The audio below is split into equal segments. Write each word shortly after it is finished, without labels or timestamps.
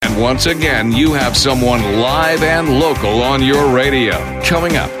once again you have someone live and local on your radio.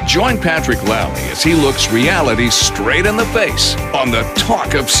 Coming up, join Patrick Lally as he looks reality straight in the face on the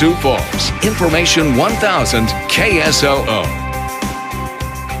Talk of Sioux Falls. Information 1000 KSOO.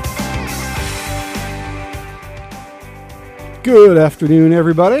 Good afternoon,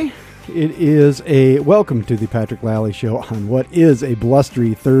 everybody. It is welcome to the Patrick Lally Show on what is a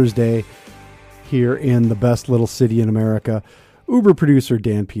blustery Thursday here in the best little city in America. Uber producer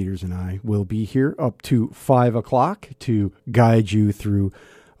Dan Peters and I will be here up to 5 o'clock to guide you through,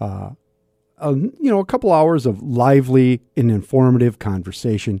 a couple hours of lively and informative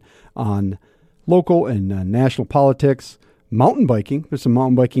conversation on local and national politics, mountain biking. There's some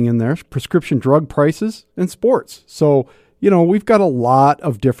mountain biking in there, prescription drug prices, and sports. So, we've got a lot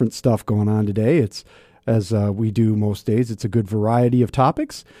of different stuff going on today. It's, as we do most days, it's a good variety of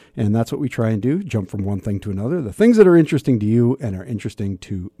topics, and that's what we try and do, jump from one thing to another. The things that are interesting to you and are interesting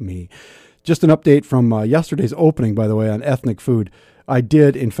to me. Just an update from yesterday's opening, by the way, on ethnic food. I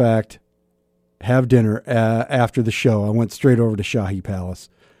did, in fact, have dinner after the show. I went straight over to Shahi Palace.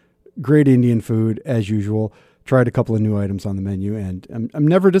 Great Indian food, as usual. Tried a couple of new items on the menu, and I'm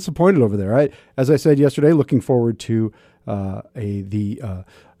never disappointed over there. As I said yesterday, looking forward to an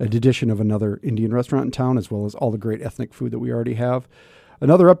addition of another Indian restaurant in town, as well as all the great ethnic food that we already have.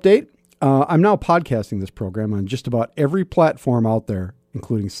 Another update, I'm now podcasting this program on just about every platform out there,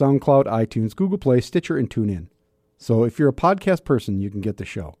 including SoundCloud, iTunes, Google Play, Stitcher, and TuneIn. So if you're a podcast person, you can get the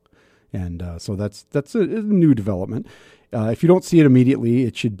show. And so that's a new development. If you don't see it immediately,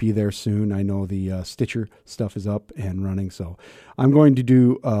 it should be there soon. I know the Stitcher stuff is up and running. So I'm going to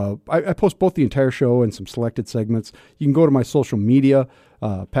do, I post both the entire show and some selected segments. You can go to my social media,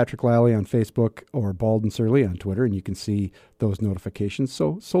 Patrick Lally on Facebook or Bald and Surly on Twitter, and you can see those notifications.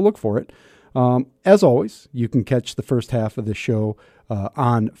 So look for it. As always, you can catch the first half of the show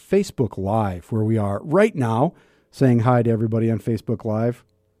on Facebook Live, where we are right now saying hi to everybody on Facebook Live.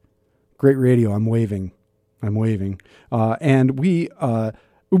 Great radio. I'm waving. And we,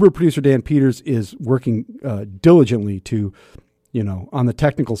 Uber producer Dan Peters is working diligently to, on the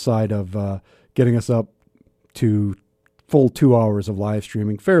technical side of getting us up to full 2 hours of live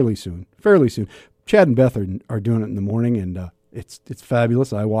streaming fairly soon. Chad and Beth are doing it in the morning, and it's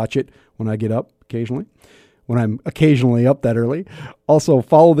fabulous. I watch it when I get up occasionally, when I'm occasionally up that early. Also,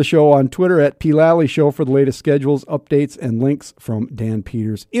 follow the show on Twitter at PLally Show for the latest schedules, updates, and links from Dan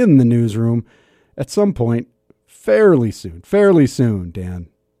Peters in the newsroom. At some point, fairly soon, Dan,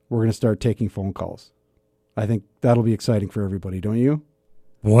 we're going to start taking phone calls. I think that'll be exciting for everybody, don't you?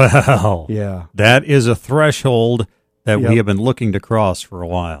 Well, yeah, that is a threshold that we have been looking to cross for a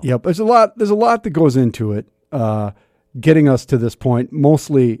while. Yep, there's a lot that goes into it, getting us to this point.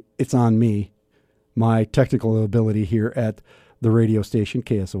 Mostly, it's on me, my technical ability here at the radio station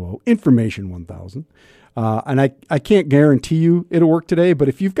KSOO, Information 1000. And I can't guarantee you it'll work today, but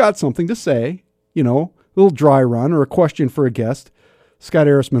if you've got something to say, a little dry run or a question for a guest, Scott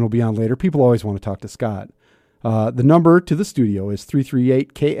Arisman will be on later. People always want to talk to Scott. The number to the studio is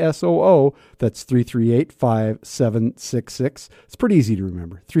 338-KSOO. That's 338-5766. It's pretty easy to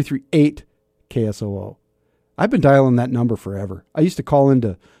remember. 338-KSOO. I've been dialing that number forever. I used to call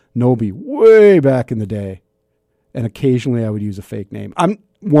into Nobi way back in the day, and occasionally I would use a fake name.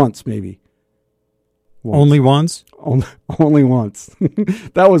 Once, maybe. Only once? Only once.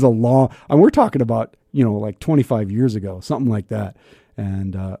 That was a long, and we're talking about, like 25 years ago, something like that.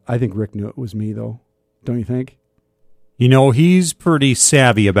 And I think Rick knew it was me, though. Don't you think? He's pretty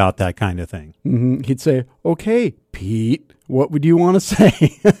savvy about that kind of thing. Mm-hmm. He'd say, okay, Pete, what would you want to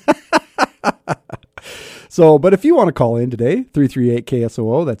say? So, but if you want to call in today,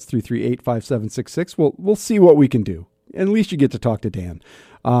 338-KSOO, that's 338-5766, we'll see what we can do. And at least you get to talk to Dan.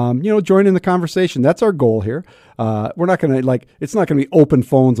 Join in the conversation. That's our goal here. We're not going to it's not going to be Open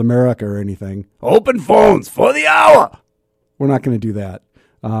Phones America or anything. Open phones for the hour. We're not going to do that.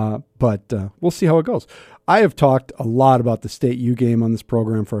 But we'll see how it goes. I have talked a lot about the State U game on this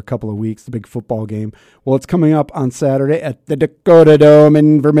program for a couple of weeks, the big football game. Well, it's coming up on Saturday at the Dakota Dome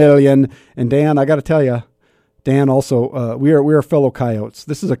in Vermilion. And Dan, I got to tell you, Dan, also, we are fellow Coyotes.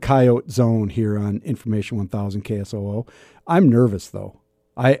 This is a Coyote zone here on Information 1000 KSOO. I'm nervous, though.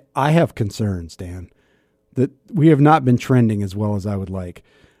 I have concerns, Dan, that we have not been trending as well as I would like.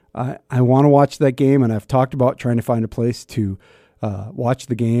 I want to watch that game, and I've talked about trying to find a place to watch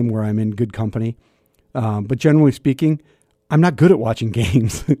the game where I'm in good company. But generally speaking, I'm not good at watching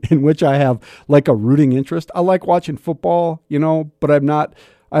games in which I have like a rooting interest. I like watching football, but I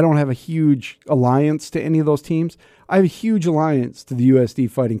don't have a huge alliance to any of those teams. I have a huge alliance to the USD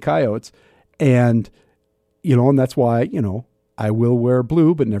Fighting Coyotes. And that's why, I will wear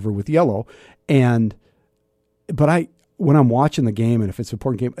blue, but never with yellow. But when I'm watching the game, and if it's an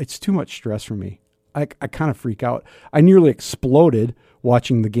important game, it's too much stress for me. I kind of freak out. I nearly exploded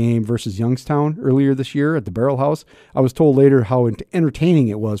watching the game versus Youngstown earlier this year at the Barrel House. I was told later how entertaining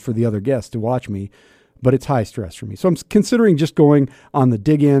it was for the other guests to watch me, but it's high stress for me. So I'm considering just going on the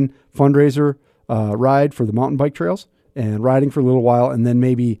Dig In fundraiser ride for the mountain bike trails and riding for a little while, and then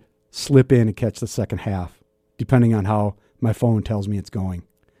maybe slip in and catch the second half, depending on how my phone tells me it's going.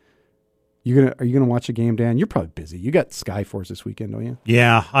 Are you gonna watch a game, Dan? You're probably busy. You got Skyforce this weekend, don't you?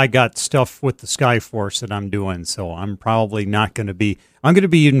 Yeah, I got stuff with the Skyforce that I'm doing, so I'm probably not going to be. I'm going to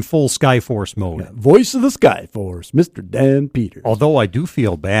be in full Skyforce mode. Yeah, voice of the Skyforce, Mr. Dan Peters. Although I do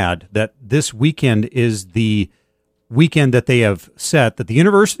feel bad that this weekend is the weekend that they have set, that the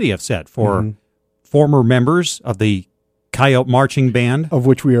university have set for former members of the Coyote Marching Band, of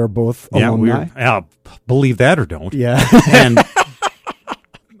which we are both alumni. Believe that or don't. Yeah,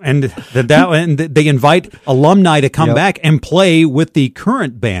 and they invite alumni to come back and play with the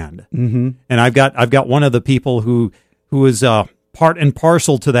current band. Mm-hmm. And I've got one of the people who is part and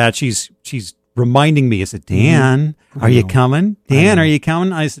parcel to that. She's reminding me. I said, Dan, are you coming? Dan, are you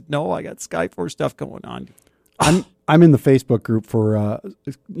coming? I said, no, I got Skyforce stuff going on. I'm in the Facebook group for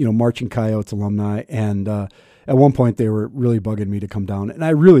Marching Coyotes alumni, and at one point they were really bugging me to come down, and I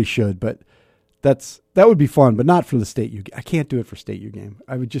really should, but that would be fun, but not for the state U. I can't do it for state U game.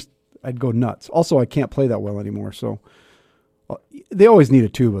 I'd go nuts. Also, I can't play that well anymore, so they always need a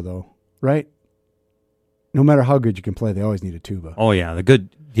tuba, though, right? No matter how good you can play, they always need a tuba. Oh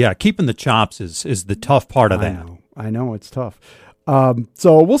yeah, keeping the chops is the tough part of that. I know it's tough.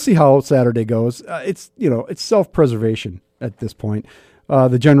 So we'll see how Saturday goes. It's self-preservation at this point.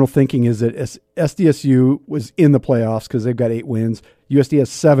 The general thinking is that SDSU was in the playoffs because they've got 8 wins. USD has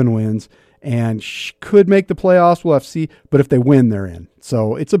 7 wins and could make the playoffs. We'll have to see. But if they win, they're in.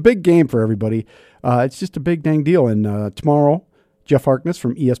 So it's a big game for everybody. It's just a big dang deal. And tomorrow, Jeff Harkness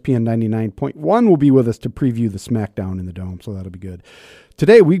from ESPN 99.1 will be with us to preview the SmackDown in the Dome. So that'll be good.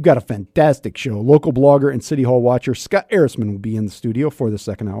 Today, we've got a fantastic show. Local blogger and City Hall watcher Scott Ehrisman will be in the studio for the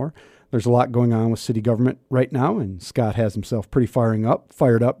second hour. There's a lot going on with city government right now, and Scott has himself pretty fired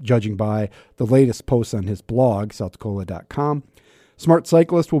up, judging by the latest posts on his blog, southdakota.com. Smart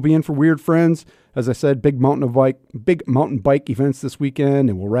Cyclist will be in for Weird Friends. As I said, big mountain bike events this weekend,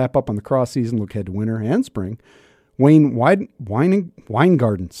 and we'll wrap up on the cross season, look ahead to winter and spring. Wayne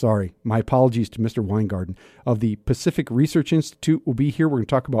Weingarten, sorry, my apologies to Mr. Weingarten, of the Pacific Research Institute will be here. We're going to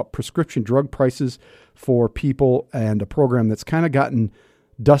talk about prescription drug prices for people and a program that's kind of gotten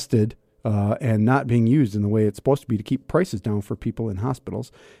dusted and not being used in the way it's supposed to be to keep prices down for people in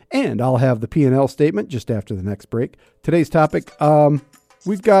hospitals. And I'll have the P&L statement just after the next break. Today's topic,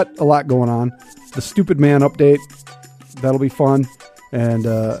 we've got a lot going on. The Stupid Man update, that'll be fun. And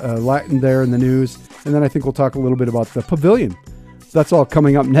a lot in there in the news. And then I think we'll talk a little bit about the pavilion. That's all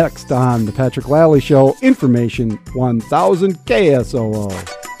coming up next on the Patrick Lally Show, Information 1000 KSOO.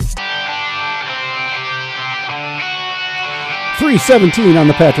 3:17 on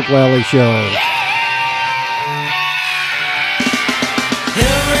the Patrick Lally Show.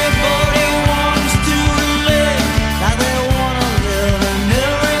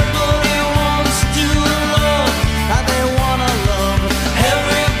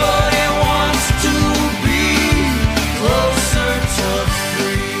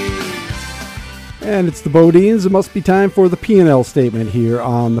 And it's the Bodines. It must be time for the P&L statement here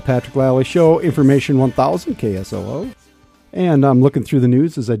on the Patrick Lally Show, Information 1000 KSOO. And I'm looking through the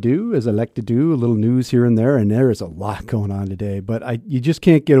news as I like to do, a little news here and there, and there is a lot going on today. But you just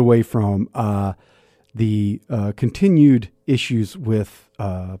can't get away from the continued issues with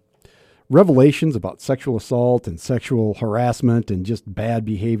revelations about sexual assault and sexual harassment and just bad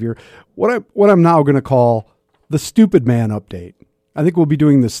behavior. What I'm now going to call the Stupid Man update. I think we'll be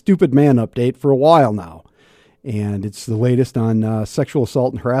doing the Stupid Man update for a while now. And it's the latest on sexual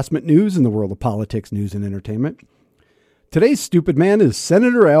assault and harassment news in the world of politics, news, and entertainment. Today's Stupid Man is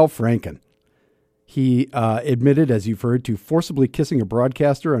Senator Al Franken. He admitted, as you've heard, to forcibly kissing a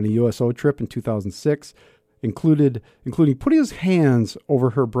broadcaster on a USO trip in 2006, including putting his hands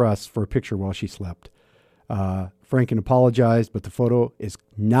over her breasts for a picture while she slept. Franken apologized, but the photo is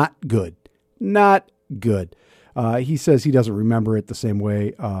not good. Not good. He says he doesn't remember it the same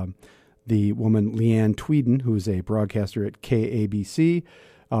way the woman Leanne Tweeden, who's a broadcaster at KABC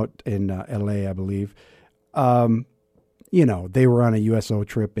out in L.A., I believe. They were on a USO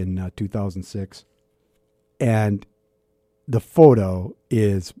trip in 2006, and the photo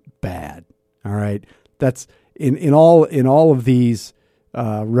is bad. All right, that's in all of these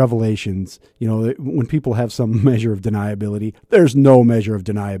revelations. When people have some measure of deniability, there's no measure of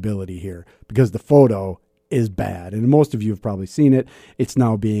deniability here because the photo is bad. And most of you have probably seen it. It's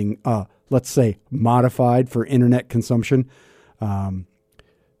now being, let's say, modified for internet consumption.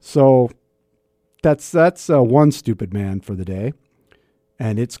 So that's one stupid man for the day.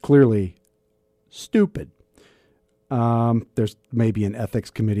 And it's clearly stupid. There's maybe an ethics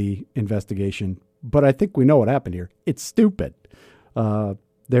committee investigation, but I think we know what happened here. It's stupid.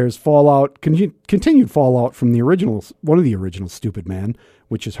 There's fallout, continued fallout from one of the original stupid man,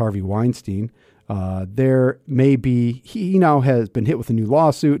 which is Harvey Weinstein. There may be, he now has been hit with a new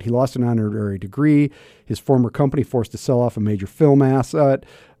lawsuit. He lost an honorary degree. His former company forced to sell off a major film asset.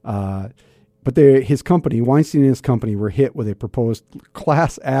 But his company, Weinstein and his company, were hit with a proposed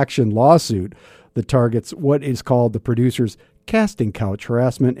class action lawsuit that targets what is called the producer's casting couch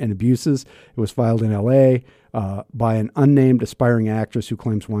harassment and abuses. It was filed in L.A. By an unnamed aspiring actress who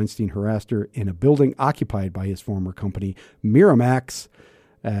claims Weinstein harassed her in a building occupied by his former company, Miramax.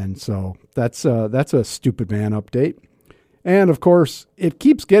 And so that's a stupid man update. And of course, it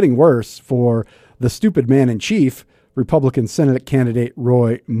keeps getting worse for the stupid man in chief, Republican Senate candidate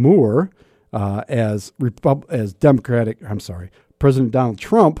Roy Moore, as President Donald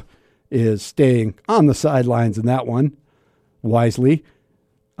Trump is staying on the sidelines in that one wisely.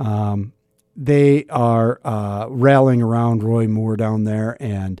 They are rallying around Roy Moore down there,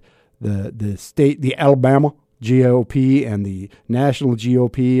 and the Alabama GOP and the national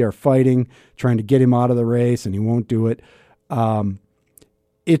GOP are fighting, trying to get him out of the race, and he won't do it.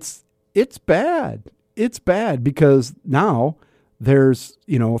 It's bad. It's bad because now there's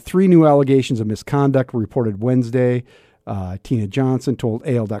 3 new allegations of misconduct reported Wednesday. Tina Johnson told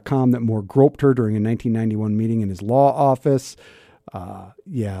AL.com that Moore groped her during a 1991 meeting in his law office.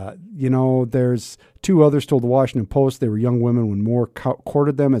 There's 2 others told the Washington Post they were young women when Moore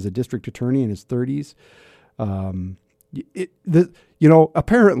courted them as a district attorney in his 30s.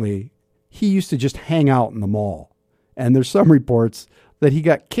 Apparently he used to just hang out in the mall, and there's some reports that he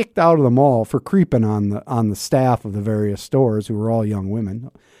got kicked out of the mall for creeping on the staff of the various stores who were all young women.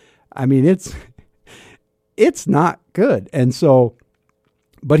 I mean, it's not good. And so,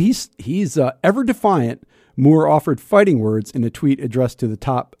 but he's ever defiant. Moore offered fighting words in a tweet addressed to the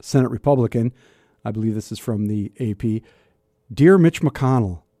top Senate Republican. I believe this is from the AP. Dear Mitch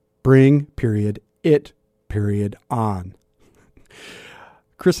McConnell, bring it on.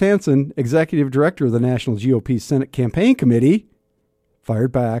 Chris Hansen, executive director of the National GOP Senate Campaign Committee,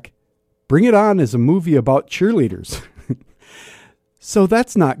 fired back. Bring It On is a movie about cheerleaders. So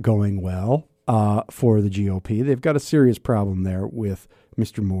that's not going well for the GOP. They've got a serious problem there with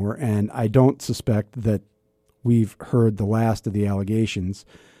Mr. Moore, and I don't suspect that we've heard the last of the allegations.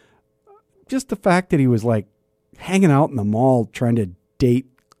 Just the fact that he was like hanging out in the mall trying to date,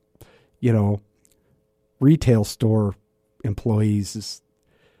 retail store employees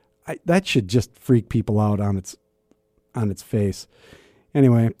that should just freak people out on its face.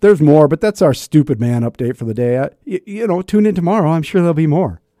 Anyway, there's more, but that's our stupid man update for the day. Tune in tomorrow. I'm sure there'll be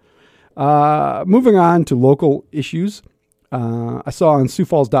more. Moving on to local issues. I saw on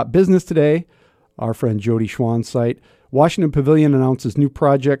SiouxFalls.business today, our friend Jody Schwann's site, Washington Pavilion announces new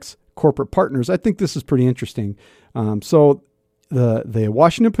projects, corporate partners. I think this is pretty interesting. So the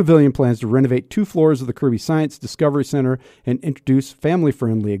Washington Pavilion plans to renovate 2 floors of the Kirby Science Discovery Center and introduce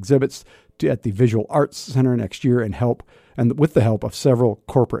family-friendly exhibits at the Visual Arts Center next year and with the help of several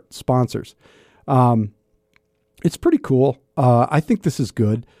corporate sponsors. It's pretty cool. I think this is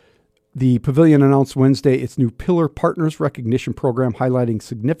good. The Pavilion announced Wednesday its new Pillar Partners Recognition Program, highlighting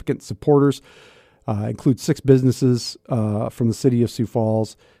significant supporters. Includes 6 businesses from the city of Sioux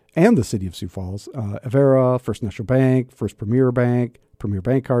Falls and the city of Sioux Falls. Avera, First National Bank, First Premier Bank, Premier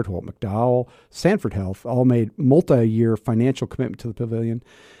Bankcard, Holt McDowell, Sanford Health, all made multi-year financial commitment to the Pavilion.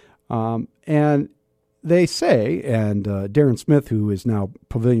 And they say, and Darren Smith, who is now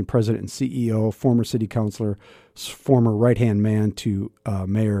Pavilion president and CEO, former city councilor, former right-hand man to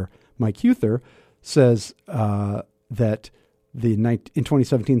Mayor Mike Huther, says that in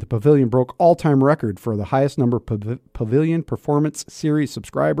 2017, the Pavilion broke all-time record for the highest number of Pavilion Performance Series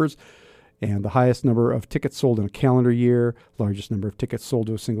subscribers and the highest number of tickets sold in a calendar year, largest number of tickets sold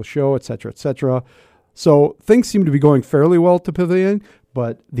to a single show, et cetera, et cetera. So things seem to be going fairly well at the Pavilion,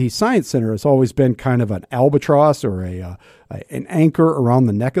 but the Science Center has always been kind of an albatross or an anchor around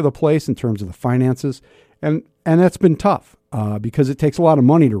the neck of the place in terms of the finances. And that's been tough because it takes a lot of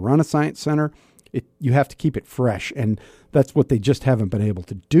money to run a Science Center. You have to keep it fresh, and that's what they just haven't been able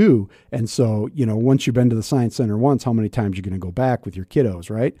to do. And so, once you've been to the Science Center once, how many times you're going to go back with your kiddos,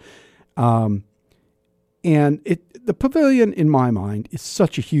 right? And the pavilion, in my mind, is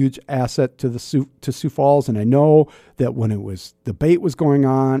such a huge asset to Sioux Falls. And I know that when debate was going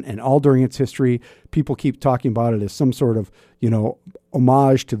on and all during its history, people keep talking about it as some sort of,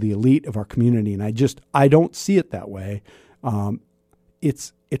 homage to the elite of our community. And I don't see it that way.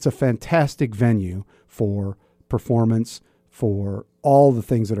 It's a fantastic venue for performance, for all the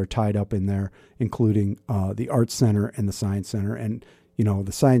things that are tied up in there, including the Arts Center and the Science Center. And,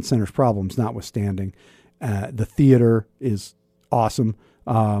 the Science Center's problems notwithstanding, the theater is awesome.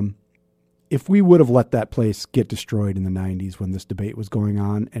 If we would have let that place get destroyed in the 90s when this debate was going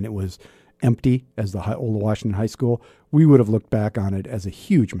on and it was empty as the old Washington High School, we would have looked back on it as a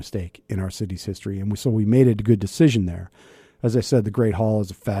huge mistake in our city's history. And so we made it a good decision there. As I said, the Great Hall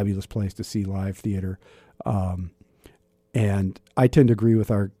is a fabulous place to see live theater. And I tend to agree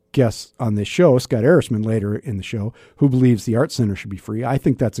with our guest on this show, Scott Erisman, later in the show, who believes the Arts Center should be free. I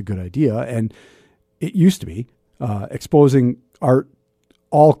think that's a good idea. And it used to be. Exposing art,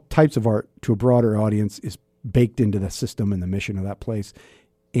 all types of art, to a broader audience is baked into the system and the mission of that place.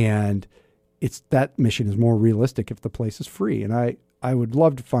 And that mission is more realistic if the place is free. And I would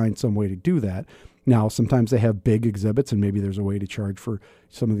love to find some way to do that. Now, sometimes they have big exhibits, and maybe there's a way to charge for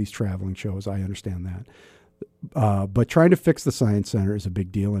some of these traveling shows. I understand that. But trying to fix the Science Center is a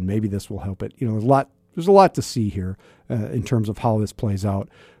big deal, and maybe this will help it. There's a lot to see here in terms of how this plays out.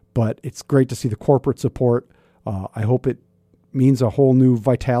 But it's great to see the corporate support. I hope it means a whole new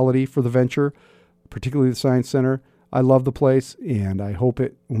vitality for the venture, particularly the Science Center. I love the place, and I hope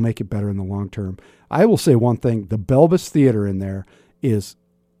it will make it better in the long term. I will say one thing. The Belbus Theater in there is,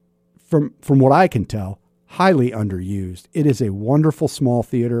 from what I can tell, highly underused. It is a wonderful small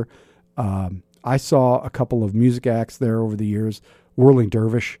theater. I saw a couple of music acts there over the years. Whirling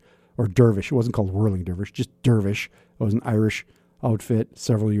Dervish, or Dervish. It wasn't called Whirling Dervish, just Dervish. It was an Irish outfit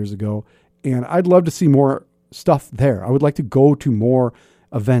several years ago. And I'd love to see more stuff there. I would like to go to more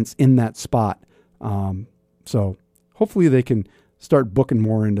events in that spot. So hopefully they can start booking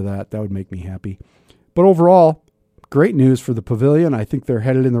more into that. That would make me happy. But overall, great news for the pavilion. I think they're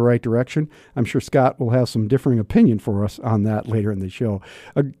headed in the right direction. I'm sure Scott will have some differing opinion for us on that later in the show.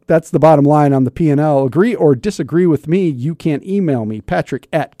 That's the bottom line on the P&L. Agree or disagree with me, you can email me,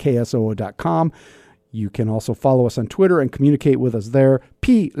 patrick@ksoo.com. You can also follow us on Twitter and communicate with us there,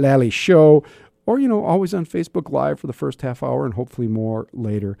 P. Lally Show, or, always on Facebook Live for the first half hour and hopefully more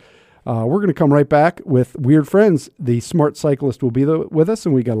later. We're going to come right back with Weird Friends. The Smart Cyclist will be with us,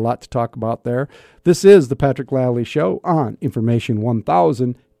 and we got a lot to talk about there. This is the Patrick Lally Show on Information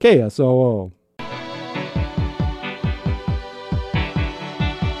 1000 KSOO.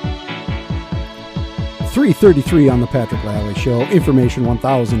 .333 on the Patrick Lally Show, Information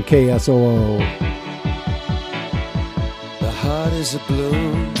 1000 KSOO. The heart is a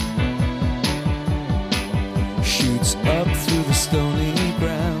balloon, shoots up through the stony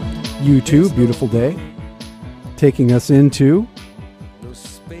ground. U2, Beautiful Day, taking us into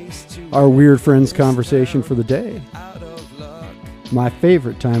our Weird Friends conversation for the day. My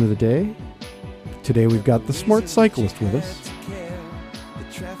favorite time of the day. Today we've got the Smart Cyclist with us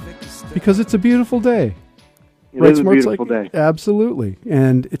because it's a beautiful day. It is a beautiful day. Absolutely.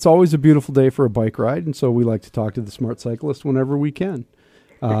 And it's always a beautiful day for a bike ride, and so we like to talk to the Smart Cyclist whenever we can.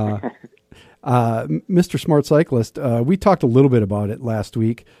 Mr. Smart Cyclist, we talked a little bit about it last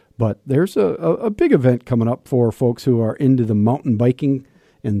week, but there's a big event coming up for folks who are into the mountain biking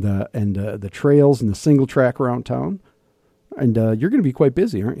and the trails and the single track around town. And you're going to be quite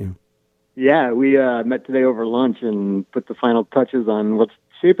busy, aren't you? Yeah, we met today over lunch and put the final touches on what's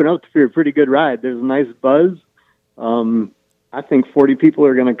shaping up to be a pretty good ride. There's a nice buzz. I think 40 people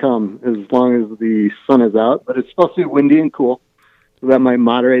are going to come as long as the sun is out, but it's supposed to be windy and cool, so that might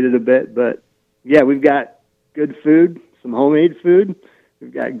moderate it a bit. But yeah, we've got good food, some homemade food.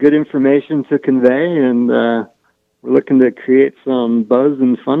 We've got good information to convey, and we're looking to create some buzz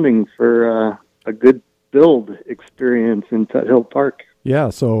and funding for a good build experience in Tut Hill Park. Yeah,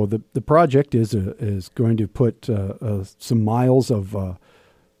 so the project is going to put some miles of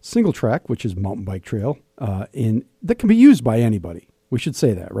single track, which is mountain bike trail, in that can be used by anybody. We should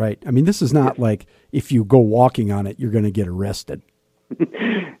say that, right? I mean, this is not like if you go walking on it, you're going to get arrested.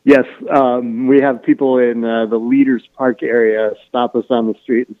 Yes, we have people in the Leaders Park area stop us on the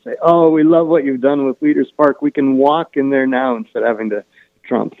street and say, "Oh, we love what you've done with Leaders Park. We can walk in there now instead of having to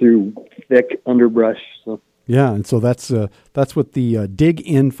tromp through thick underbrush." So. Yeah, and so that's what the Dig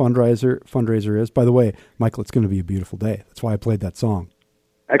In fundraiser is. By the way, Michael, it's going to be a beautiful day. That's why I played that song.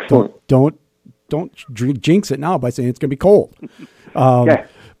 Excellent. Don't jinx it now by saying it's going to be cold. Okay.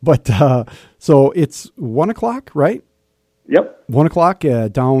 But so it's 1:00, right? Yep. 1 o'clock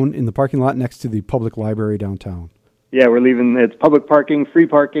down in the parking lot next to the public library downtown. Yeah, we're leaving. It's public parking, free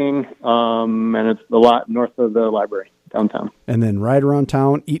parking, and it's the lot north of the library downtown. And then ride around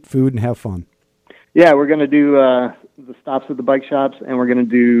town, eat food, and have fun. Yeah, we're going to do the stops at the bike shops, and we're going to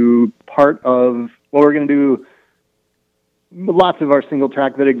do we're going to do lots of our single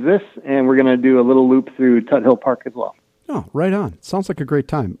track that exists, and we're going to do a little loop through Tut Hill Park as well. Oh, right on. Sounds like a great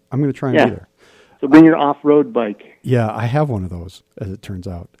time. I'm going to try and be there. So bring your off-road bike. Yeah, I have one of those, as it turns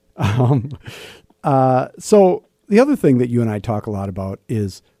out. So the other thing that you and I talk a lot about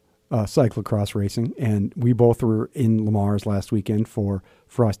is cyclocross racing, and we both were in Le Mars last weekend for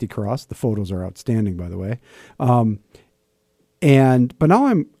Frosty Cross. The photos are outstanding, by the way. But now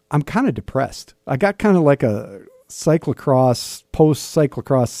I'm kind of depressed. I got kind of like a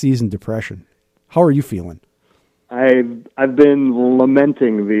post-cyclocross season depression. How are you feeling? I've been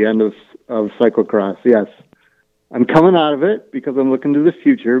lamenting the end of cyclocross. Yes, I'm coming out of it because I'm looking to the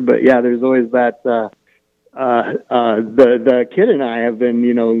future. But yeah, there's always that. The kid and I have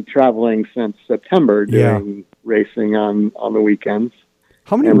been, traveling since September doing racing on the weekends.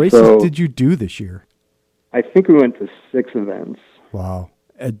 How many races did you do this year? I think we went to 6 events. Wow.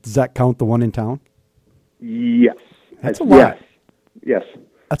 Does that count the one in town? Yes. That's a lot. Yes.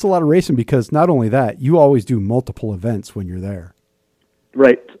 That's a lot of racing because not only that, you always do multiple events when you're there.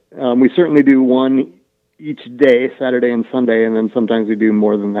 Right. We certainly do one each day, Saturday and Sunday, and then sometimes we do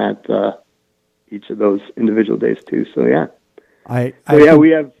more than that each of those individual days too. So yeah.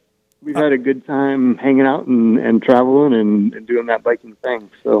 We've had a good time hanging out and traveling and doing that biking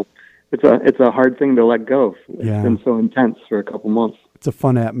thing. So it's a hard thing to let go. It's been so intense for a couple months. It's a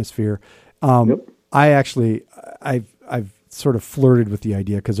fun atmosphere. Yep. I've sort of flirted with the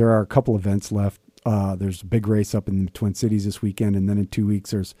idea because there are a couple events left. There's a big race up in the Twin Cities this weekend, and then in 2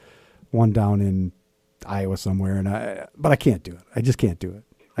 weeks there's one down in Iowa somewhere. But I can't do it. I just can't do it.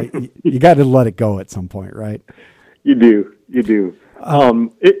 You got to let it go at some point, right? You do.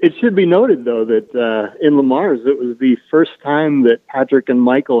 It should be noted, though, that in Le Mars, it was the first time that Patrick and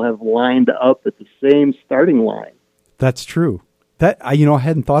Michael have lined up at the same starting line. That's true. I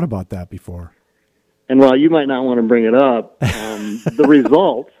hadn't thought about that before. And while you might not want to bring it up, the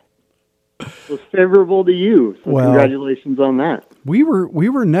result was favorable to you. So congratulations on that. We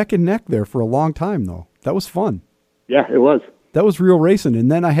were neck and neck there for a long time, though. That was fun. Yeah, it was. That was real racing. And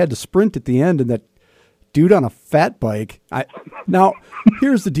then I had to sprint at the end, and that dude on a fat bike. Now,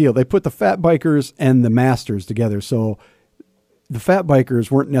 here's the deal. They put the fat bikers and the masters together. So the fat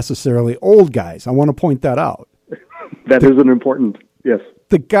bikers weren't necessarily old guys. I want to point that out. That is an important, yes.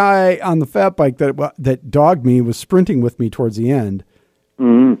 The guy on the fat bike that dogged me was sprinting with me towards the end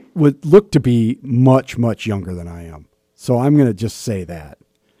would look to be much, much younger than I am. So I'm going to just say that.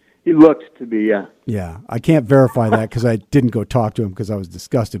 He looked to be, yeah. Yeah, I can't verify that because I didn't go talk to him because I was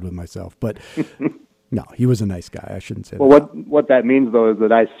disgusted with myself. But no, he was a nice guy. I shouldn't say that. Well, what that means, though, is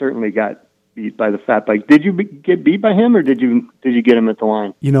that I certainly got beat by the fat bike. Did you get beat by him, or did you get him at the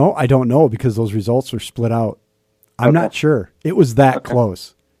line? I don't know because those results were split out. I'm not sure. It was that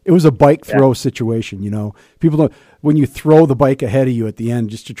close. It was a bike throw situation, People don't, when you throw the bike ahead of you at the end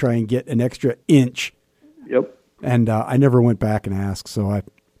just to try and get an extra inch. Yep. And I never went back and asked, so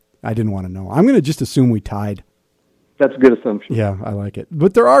I didn't want to know. I'm going to just assume we tied. That's a good assumption. Yeah, I like it.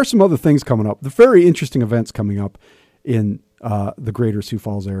 But there are some other things coming up. The very interesting events coming up in the greater Sioux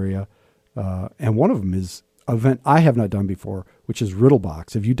Falls area. And one of them is an event I have not done before, which is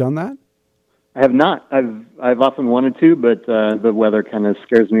Riddlebox. Have you done that? I have not. I've often wanted to, but the weather kind of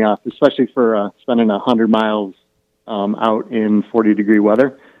scares me off, especially for spending 100 miles out in 40-degree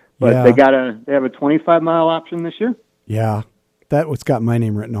weather. But they have a 25-mile option this year. Yeah, that's got my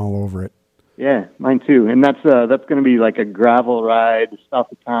name written all over it. Yeah, mine too. And that's going to be like a gravel ride south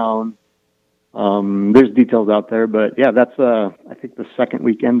of town. There's details out there, but yeah, that's I think the second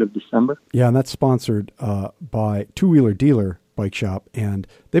weekend of December. Yeah, and that's sponsored by Two Wheeler Dealer Bike Shop, and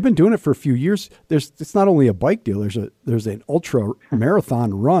they've been doing it for a few years. It's not only a bike deal. There's an ultra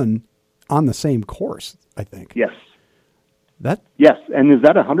marathon run on the same course, I think. Yes. Yes, and is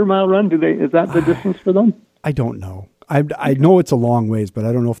that a 100-mile run? Is that the distance for them? I don't know. I know it's a long ways, but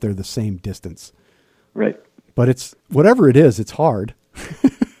I don't know if they're the same distance. Right. But it's whatever it is, it's hard.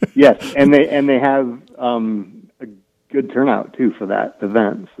 Yes, and they have a good turnout too for that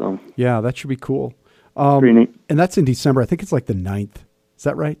event. So yeah, that should be cool. Pretty neat. And that's in December. I think it's like the 9th. Is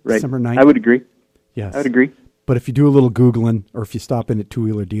that right? Right. December 9th? I would agree. Yes. I would agree. But if you do a little Googling or if you stop in at Two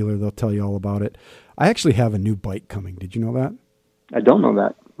Wheeler Dealer, they'll tell you all about it. I actually have a new bike coming. Did you know that? I don't know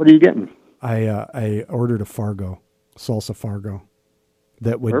that. What are you getting? I ordered a Fargo, Salsa Fargo.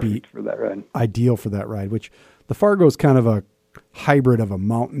 that would Perfect for that ride. be ideal for that ride, which the Fargo is kind of a hybrid of a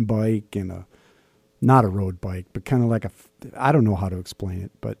mountain bike and not a road bike, but kind of like I don't know how to explain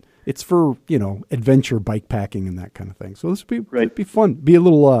it, but it's for, adventure bike packing and that kind of thing. So this would be fun. Be a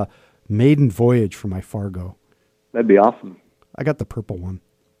little maiden voyage for my Fargo. That'd be awesome. I got the purple one.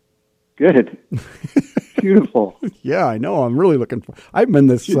 Good. Beautiful. Yeah, I know. I'm really looking for. I've been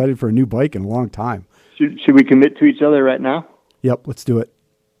this excited for a new bike in a long time. Should we commit to each other right now? Yep, let's do it.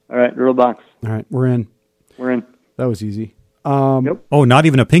 All right, drill box. All right, we're in. We're in. That was easy. Yep. Oh, not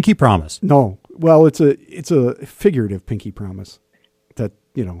even a pinky promise. No. Well, it's a figurative pinky promise. That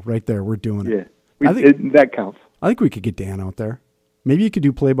right there, we're doing it. Yeah, that counts. I think we could get Dan out there. Maybe you could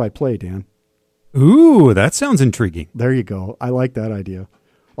do play-by-play, Dan. Ooh, that sounds intriguing. There you go. I like that idea.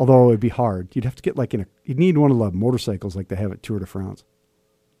 Although it'd be hard. You'd have to get you'd need one of the motorcycles like they have at Tour de France.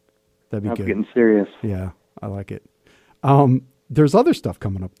 That'd be That's good. getting serious. Yeah, I like it. There's other stuff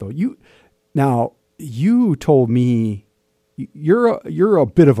coming up though. You told me you're a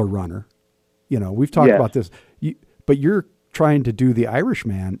bit of a runner. We've talked about this. But you're trying to do the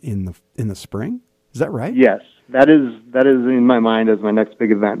Irishman in the spring. Is that right? Yes, that is in my mind as my next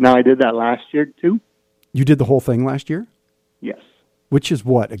big event. Now I did that last year too. You did the whole thing last year? Yes. Which is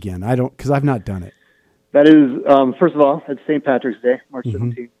what again? because I've not done it. That is, first of all, it's St. Patrick's Day, March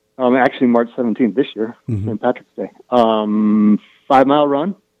 17th. Actually, March 17th this year, St. Patrick's Day. 5-mile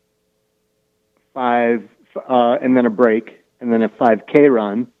run, and then a break, and then a 5K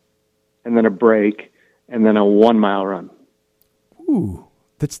run, and then a break, and then a 1-mile run. Ooh,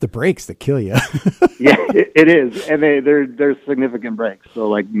 that's the breaks that kill you. Yeah, it is, and they're significant breaks. So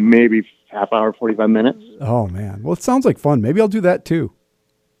like maybe half hour, 45 minutes. Oh man, well it sounds like fun. Maybe I'll do that too.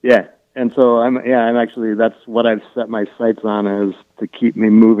 Yeah, and so I'm actually that's what I've set my sights on is to keep me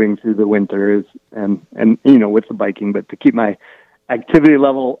moving through the winter and with the biking, but to keep my activity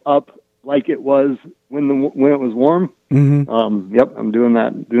level up like it was when it was warm. Mm-hmm. Yep, I'm doing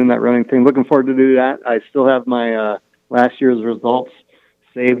that running thing. Looking forward to do that. I still have my last year's results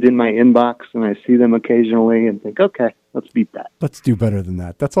saved in my inbox, and I see them occasionally and think, okay, let's beat that. Let's do better than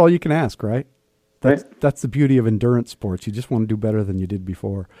that. That's all you can ask, right? That's the beauty of endurance sports. You just want to do better than you did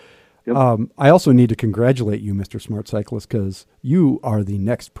before. Yep. I also need to congratulate you, Mr. Smart Cyclist, because you are the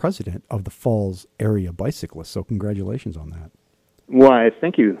next president of the Falls Area Bicyclists. So congratulations on that. Why,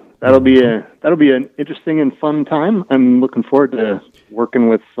 thank you. That'll be an interesting and fun time. I'm looking forward to working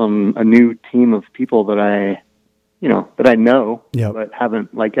with a new team of people that I know, yep, but haven't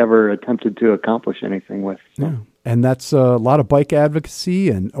ever attempted to accomplish anything with. So. Yeah. And that's a lot of bike advocacy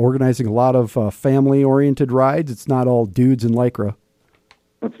and organizing a lot of family-oriented rides. It's not all dudes in Lycra.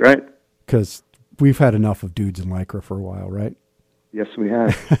 That's right. Because we've had enough of dudes in Lycra for a while, right? Yes, we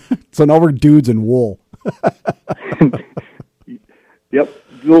have. So now we're dudes in wool. Yep,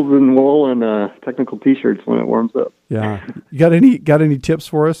 dudes in wool and technical T-shirts when it warms up. Yeah. You got any tips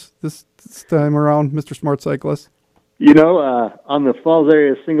for us this time around, Mr. Smart Cyclist? On the Falls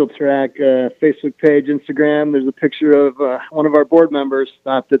Area Single Track Facebook page, Instagram, there's a picture of one of our board members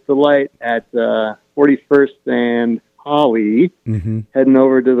stopped at the light at 41st and Holly, heading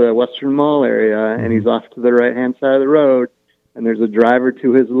over to the Western Mall area, and he's off to the right-hand side of the road, and there's a driver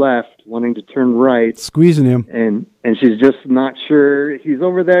to his left wanting to turn right. Squeezing him. And she's just not sure he's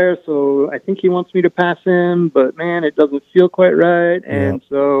over there, so I think he wants me to pass him, but, man, it doesn't feel quite right. And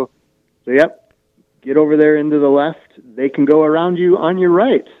so yep. Get over there into the left. They can go around you on your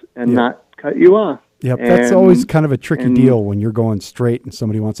right and not cut you off. Yep, that's always kind of a tricky deal when you're going straight and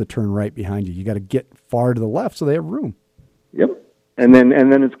somebody wants to turn right behind you. You got to get far to the left so they have room. Yep, and then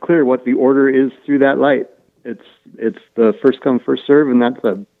it's clear what the order is through that light. It's the first come, first serve, and that's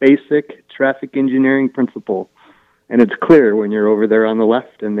a basic traffic engineering principle. And it's clear when you're over there on the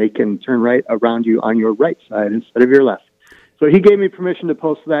left, and they can turn right around you on your right side instead of your left. So he gave me permission to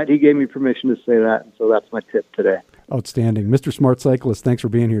post that. He gave me permission to say that. And so that's my tip today. Outstanding. Mr. Smart Cyclist, thanks for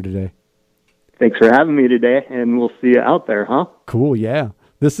being here today. Thanks for having me today, and we'll see you out there, huh? Cool, yeah.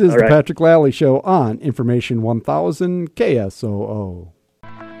 This is the Patrick Lally Show on Information 1000 KSOO.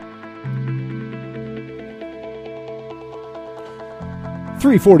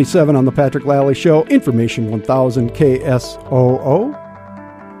 .347 on the Patrick Lally Show, Information 1000 KSOO.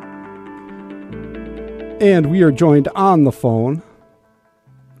 And we are joined on the phone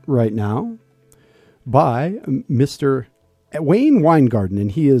right now by Mr. Wayne Weingarten,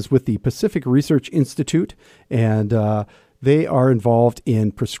 and he is with the Pacific Research Institute, and they are involved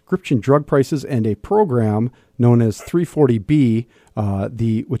in prescription drug prices and a program known as 340B,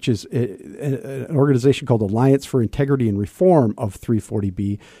 which is an organization called Alliance for Integrity and Reform of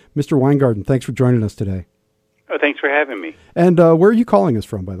 340B. Mr. Weingarten, thanks for joining us today. Oh, thanks for having me. And where are you calling us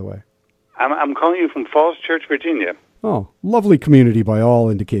from, by the way? I'm calling you from Falls Church, Virginia. Oh, lovely community by all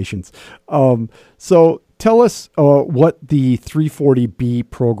indications. So tell us what the 340B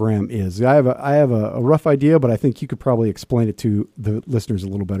program is. I have a rough idea, but I think you could probably explain it to the listeners a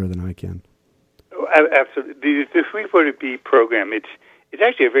little better than I can. Oh, absolutely. The 340B program, it's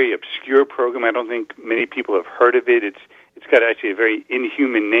actually a very obscure program. I don't think many people have heard of it. It's got actually a very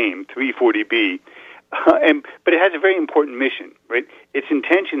inhuman name, 340B. But it has a very important mission, right? Its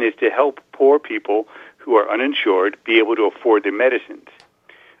intention is to help poor people who are uninsured be able to afford their medicines.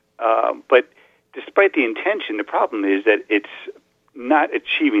 But despite the intention, the problem is that it's not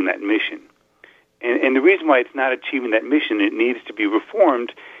achieving that mission. And the reason why it's not achieving that mission, it needs to be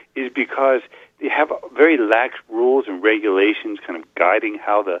reformed, is because they have very lax rules and regulations kind of guiding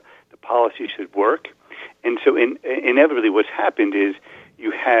how the policy should work. And so inevitably what's happened is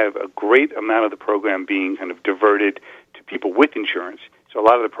you have a great amount of the program being kind of diverted to people with insurance. So a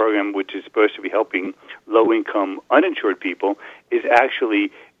lot of the program, which is supposed to be helping low-income uninsured people, is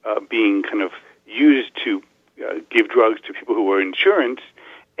actually being kind of used to give drugs to people who are insurance.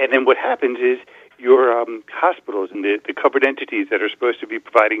 And then what happens is your hospitals and the covered entities that are supposed to be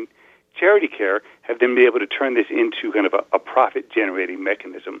providing charity care have then been able to turn this into kind of a profit-generating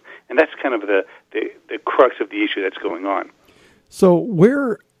mechanism. And that's kind of the crux of the issue that's going on. So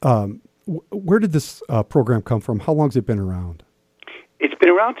where did this program come from? How long has it been around? It's been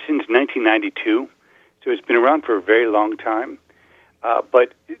around since 1992, so it's been around for a very long time.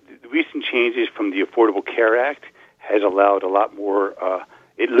 But the recent changes from the Affordable Care Act has allowed a lot more.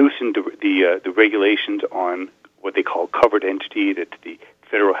 It loosened the regulations on what they call covered entities. It's the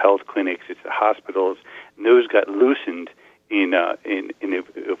federal health clinics, it's the hospitals. And those got loosened in the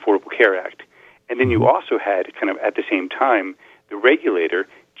Affordable Care Act. And then you also had kind of at the same time the regulator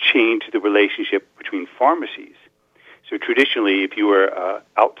changed the relationship between pharmacies. So traditionally, if you were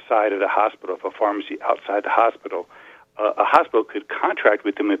outside of the hospital, if a pharmacy outside the hospital, a hospital could contract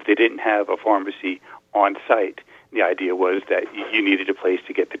with them if they didn't have a pharmacy on site. The idea was that you needed a place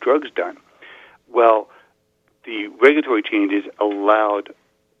to get the drugs done. Well, the regulatory changes allowed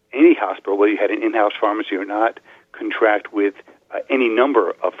any hospital, whether you had an in-house pharmacy or not, contract with any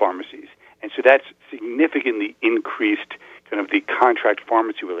number of pharmacies. And so that's significantly increased kind of the contract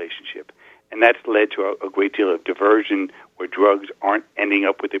pharmacy relationship. And that's led to a great deal of diversion where drugs aren't ending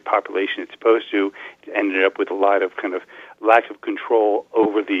up with the population it's supposed to. It's ended up with a lot of kind of lack of control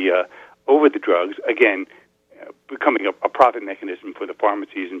over the drugs, again, becoming a profit mechanism for the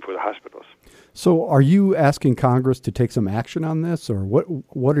pharmacies and for the hospitals. So are you asking Congress to take some action on this, or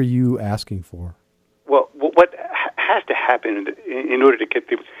what are you asking for? Well, what has to happen in order to get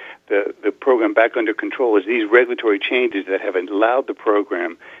the program back under control is these regulatory changes that have allowed the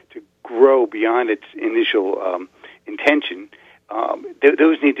program to grow beyond its initial intention.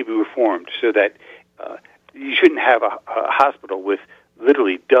 Those need to be reformed so that you shouldn't have a hospital with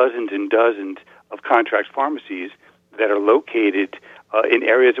literally dozens and dozens of contract pharmacies that are located in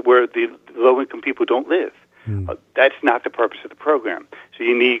areas where the low-income people don't live. That's not the purpose of the program. So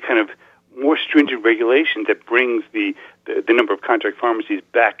you need kind of more stringent regulations that brings the number of contract pharmacies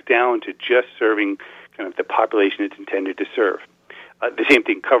back down to just serving kind of the population it's intended to serve. The same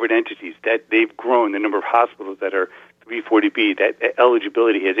thing, covered entities, that they've grown, the number of hospitals that are 340B, that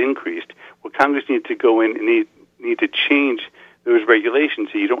eligibility has increased. Well, Congress needs to go in and need to change those regulations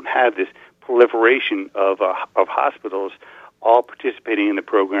so you don't have this proliferation of hospitals all participating in the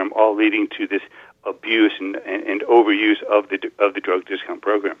program, all leading to this abuse and overuse of the drug discount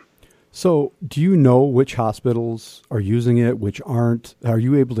program. So do you know which hospitals are using it, which aren't? Are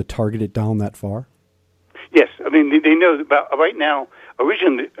you able to target it down that far? Yes. I mean, they know about right now,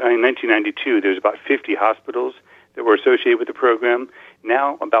 originally in 1992, there was about 50 hospitals that were associated with the program.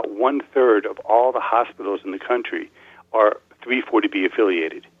 Now, about one-third of all the hospitals in the country are 340B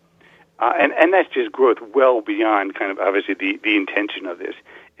affiliated. And that's just growth well beyond kind of obviously the intention of this.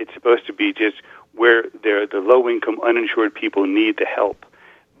 It's supposed to be just where the low-income, uninsured people need the help.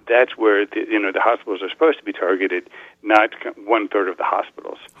 That's where the hospitals are supposed to be targeted, not one-third of the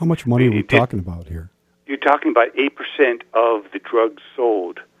hospitals. How much money are we talking about here? You're talking about 8% of the drugs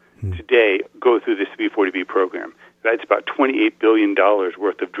sold today go through this 340B program. That's about $28 billion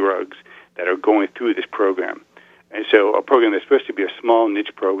worth of drugs that are going through this program. And so a program that's supposed to be a small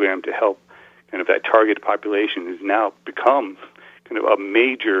niche program to help kind of that target population has now become kind of a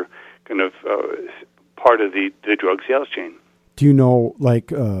major kind of part of the drug sales chain. Do you know,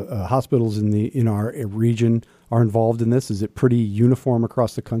 like hospitals in our region are involved in this? Is it pretty uniform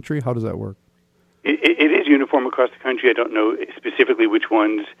across the country? How does that work? It is uniform across the country. I don't know specifically which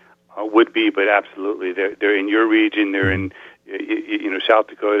ones would be, but absolutely, they're in your region. They're in South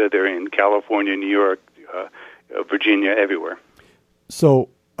Dakota. They're in California, New York, Virginia, everywhere. So,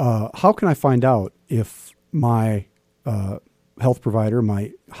 how can I find out if my health provider,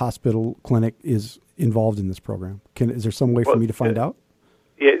 my hospital clinic, is involved in this program? Is there some way for me to find out?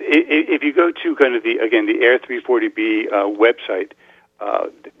 If you go to kind of the Air 340B website,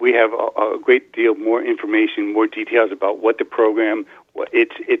 we have a great deal more information, more details about what the program,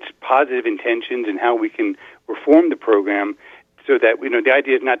 its positive intentions, and how we can reform the program, so that the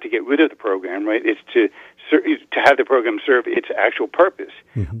idea is not to get rid of the program, right? It's to have the program serve its actual purpose.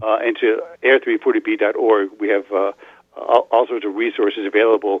 Mm-hmm. And to air340b.org, we have all sorts of resources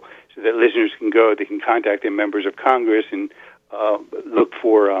available so that listeners can go. They can contact their members of Congress and look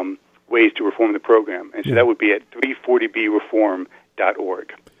for ways to reform the program. And so that would be at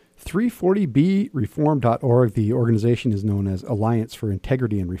 340breform.org. 340breform.org. The organization is known as Alliance for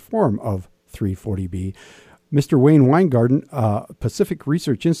Integrity and Reform of 340B. Mr. Wayne Weingarten, Pacific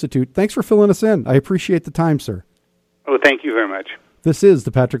Research Institute, thanks for filling us in. I appreciate the time, sir. Oh, thank you very much. This is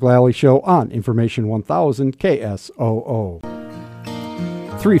the Patrick Lally Show on Information 1000 KSOO.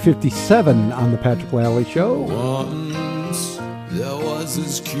 3:57 on the Patrick Lally Show. Once there was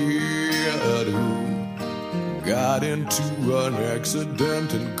this kid who got into an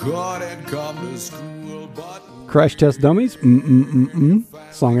accident and couldn't come to school. But Crash Test Dummies,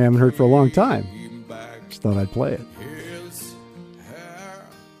 song I haven't heard for a long time. Just thought I'd play it. his hair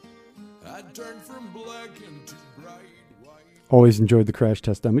had turned from black into bright white. Always enjoyed the Crash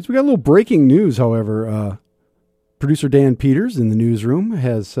Test Dummies. We got a little breaking news, however. Producer Dan Peters in the newsroom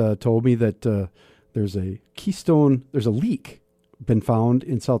has told me that there's a leak been found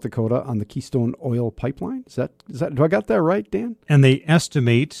in South Dakota on the Keystone Oil Pipeline. Is that do I got that right, Dan? And they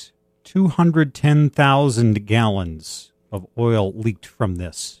estimate 210,000 gallons of oil leaked from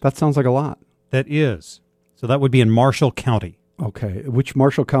this. That sounds like a lot. That is. So that would be in Marshall County. Okay, which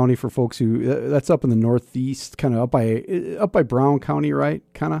Marshall County for folks who that's up in the northeast, kind of up by Brown County, right?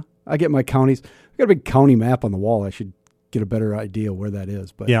 Kind of. I get my counties. I got a big county map on the wall. I should get a better idea where that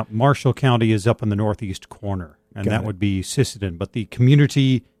is. But yeah, Marshall County is up in the northeast corner, and that would be Sisseton. But the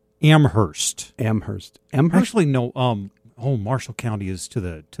community Amherst. Actually, no. Marshall County is to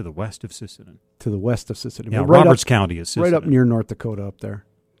the west of Sisseton. To the west of Sisseton. Yeah, Roberts County is Sisseton. Right up near North Dakota up there.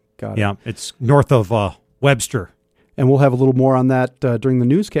 Got it. Yeah, it's north of Webster. And we'll have a little more on that during the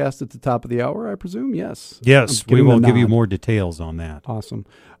newscast at the top of the hour, I presume. Yes. Yes, we will give you more details on that. Awesome.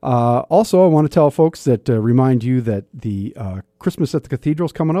 Also, I want to tell folks that remind you that the Christmas at the Cathedral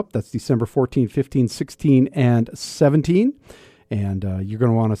is coming up. That's December 14, 15, 16, and 17. And you're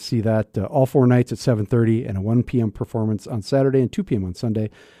going to want to see that all 4 nights at 7:30 and a 1 p.m. performance on Saturday and 2 p.m. on Sunday.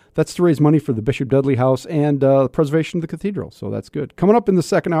 That's to raise money for the Bishop Dudley House and the preservation of the cathedral. So that's good. Coming up in the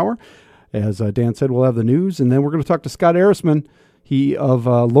second hour, as Dan said, we'll have the news, and then we're going to talk to Scott Ehrisman, he of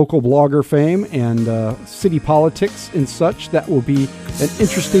local blogger fame and city politics and such. That will be an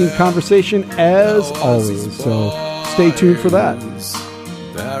interesting conversation as always. So stay tuned for that.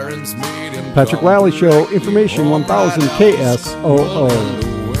 Patrick Lally Show, Information 1000 KSOO.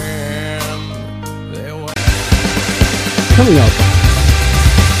 Coming up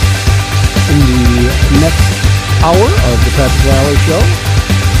in the next hour of the Patrick Lally Show,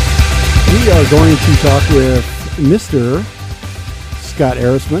 we are going to talk with Mr. Scott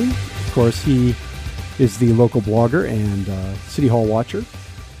Ehrisman. Of course, he is the local blogger and City Hall watcher.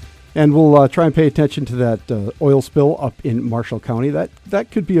 And we'll try and pay attention to that oil spill up in Marshall County.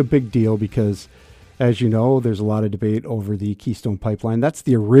 That could be a big deal because, as you know, there's a lot of debate over the Keystone Pipeline. That's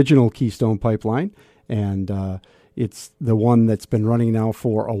the original Keystone Pipeline, and it's the one that's been running now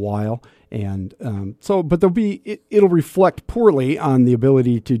for a while. And but it'll reflect poorly on the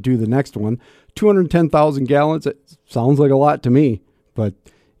ability to do the next one. 210,000 gallons. It sounds like a lot to me, but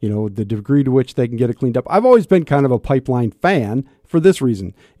the degree to which they can get it cleaned up. I've always been kind of a pipeline fan for this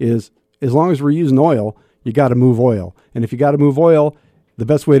reason: is as long as we're using oil, you got to move oil, and if you got to move oil, the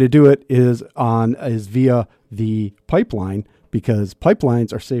best way to do it is via the pipeline, because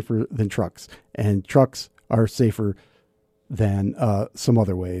pipelines are safer than trucks, and trucks are safer than some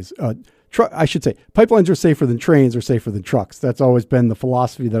other ways. I should say pipelines are safer than trains, are safer than trucks. That's always been the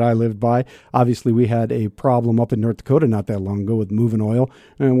philosophy that I lived by. Obviously, we had a problem up in North Dakota not that long ago with moving oil,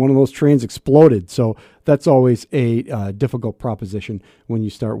 and one of those trains exploded. So that's always a difficult proposition when you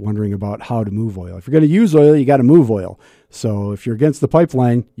start wondering about how to move oil. If you're going to use oil, you got to move oil. So if you're against the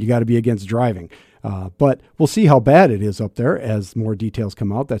pipeline, you got to be against driving. But we'll see how bad it is up there as more details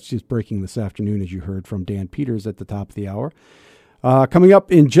come out. That's just breaking this afternoon, as you heard from Dan Peters at the top of the hour. Coming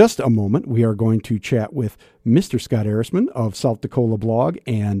up in just a moment, we are going to chat with Mr. Scott Ehrisman of South Dakota Blog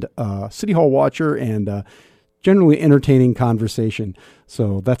and City Hall Watcher and generally entertaining conversation.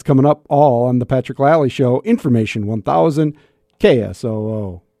 So that's coming up all on the Patrick Lally Show, Information 1000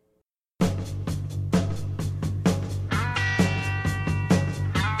 KSOO.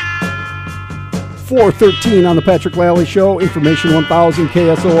 4:13 on the Patrick Lally Show, Information 1000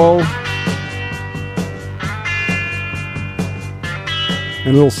 KSOO. And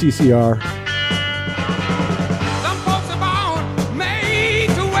a little CCR. Some folks are born made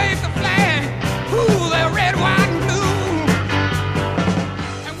to wave the flag. Ooh, they're red, white, and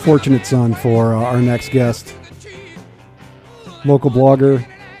blue. Fortunate son for our next guest. Local blogger,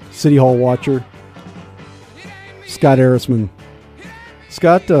 City Hall Watcher, Scott Ehrisman.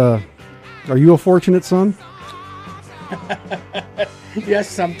 Scott, are you a fortunate son? Yes,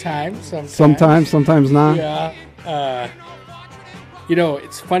 sometimes. Sometimes not. Yeah.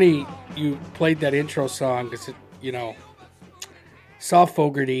 It's funny you played that intro song because, saw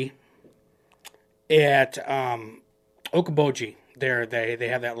Fogarty at Okoboji. There, they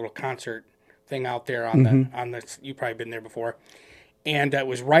have that little concert thing out there on the. You've probably been there before, and it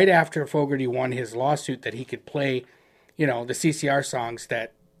was right after Fogarty won his lawsuit that he could play, the CCR songs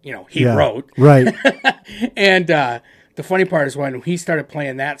that he wrote. Right. And the funny part is when he started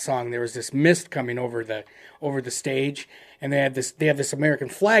playing that song, there was this mist coming over the stage, and they have this American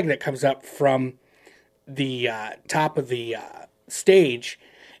flag that comes up from the top of the stage,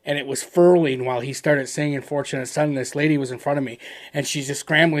 and it was furling while he started singing "Fortunate Son." And this lady was in front of me, and she's just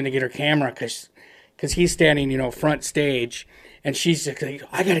scrambling to get her camera because he's standing front stage. And she's just like,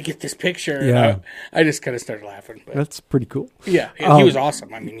 I got to get this picture. Yeah. I just kind of started laughing. But That's pretty cool. yeah, he was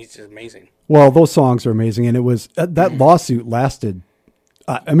awesome. I mean, he's just amazing. Well, those songs are amazing, and it was that lawsuit lasted.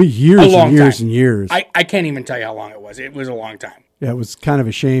 Years A long and years time. and years. I can't even tell you how long it was. It was a long time. Yeah, it was kind of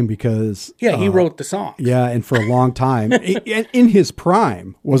a shame because Yeah, he wrote the song. Yeah, and for a long time, in his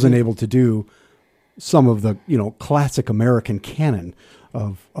prime, wasn't able to do some of the classic American canon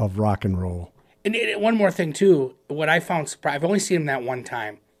of rock and roll. And one more thing, too, what I found surprising, I've only seen him that one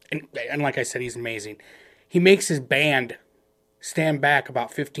time, and like I said, he's amazing. He makes his band stand back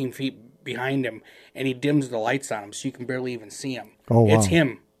about 15 feet behind him, and he dims the lights on him so you can barely even see him. Oh, wow. It's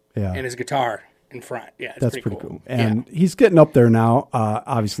him Yeah. and his guitar in front. Yeah, That's pretty pretty cool. Yeah. And he's getting up there now.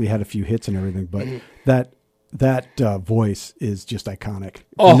 Obviously had a few hits and everything, but that voice is just iconic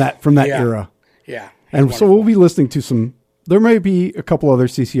from that yeah. era. Yeah. And so we'll be listening to some. There may be a couple other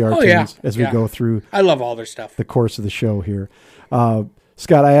CCR tunes as we go through. I love all their stuff. The course of the show here.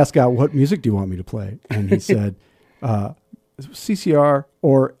 Scott, I asked Scott, what music do you want me to play? And he said, CCR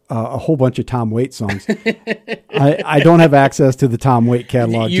or a whole bunch of Tom Waits songs. I don't have access to the Tom Waits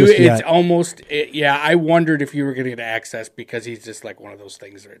catalog just yet. It's almost, I wondered if you were going to get access because he's just like one of those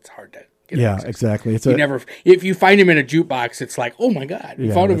things where it's hard to get access. Exactly. If you find him in a jukebox, it's like, oh my God,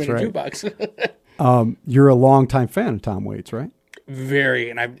 you found him in a jukebox. You're a longtime fan of Tom Waits, right? Very,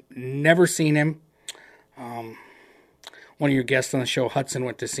 and I've never seen him. One of your guests on the show, Hudson,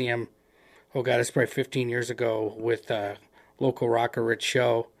 went to see him. Oh God, it's probably 15 years ago with local rocker Rich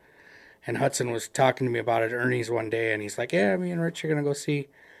Show, and Hudson was talking to me about it at Ernie's one day, and he's like, "Yeah, me and Rich are gonna go see."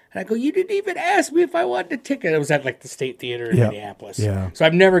 And I go, "You didn't even ask me if I wanted a ticket." It was at like the State Theater in Minneapolis. Yeah. So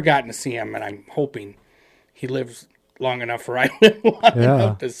I've never gotten to see him, and I'm hoping he lives long enough or I live long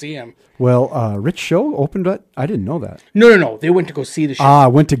enough to see him. Well, Rich Show opened up. I didn't know that. No. They went to go see the show.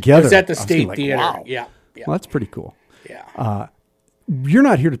 Went together. It was at the State Theater. Wow. Yeah. Well, that's pretty cool. Yeah. You're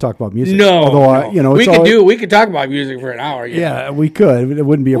not here to talk about music. No. Although, we could talk about music for an hour. Yeah, we could. It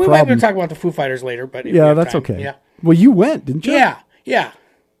wouldn't be a problem. We might talk about the Foo Fighters later, but that's time. okay. Yeah. Well, you went, didn't you? Yeah.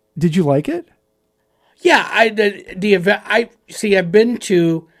 Did you like it? Yeah, the event. I went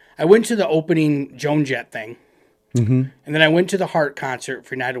to the opening Joan Jett thing, and then I went to the Heart concert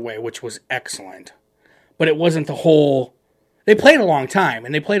for United Way, which was excellent. But it wasn't the whole. They played a long time,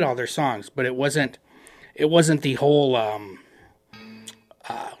 and they played all their songs, but it wasn't the whole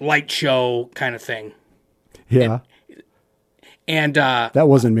light show kind of thing. Yeah. And that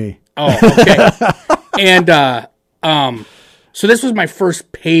wasn't me. Oh, okay. And so this was my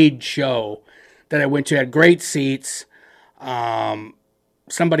first paid show that I went to. I had great seats.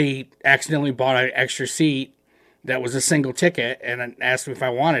 Somebody accidentally bought an extra seat that was a single ticket and asked me if I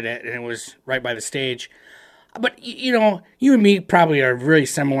wanted it, and it was right by the stage. But, you and me probably are very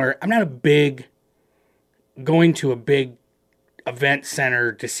similar. I'm not going to a big event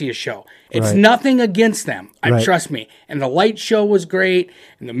center to see a show. It's nothing against them. Trust me. And the light show was great,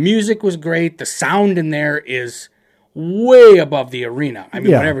 and the music was great. The sound in there is way above the arena. I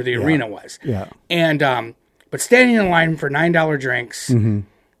mean, whatever the arena was. Yeah. And But standing in line for $9 drinks,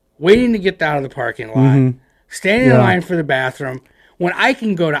 waiting to get out of the parking lot, standing in line for the bathroom, when I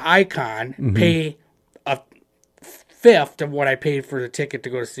can go to Icon, pay a fifth of what I paid for the ticket to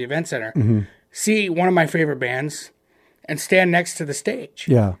go to the event center, see one of my favorite bands, and stand next to the stage.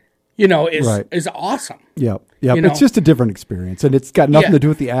 Yeah. Is awesome. Yeah. It's just a different experience, and it's got nothing to do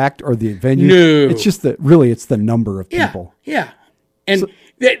with the act or the venue. No. It's just that really it's the number of people. Yeah. And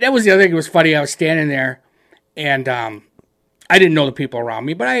that was the other thing that was funny. I was standing there, and I didn't know the people around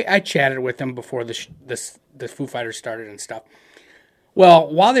me, but I chatted with them before the Foo Fighters started and stuff.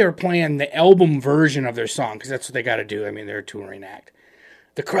 Well, while they were playing the album version of their song, because that's what they got to do. I mean, they're a touring act.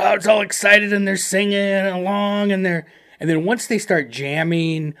 The crowd's all excited, and they're singing along, and then once they start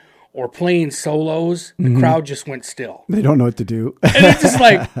jamming or playing solos, the crowd just went still. They don't know what to do. And it's just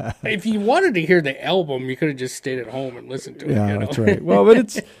like, if you wanted to hear the album, you could have just stayed at home and listened to it. Yeah, that's right. Well, but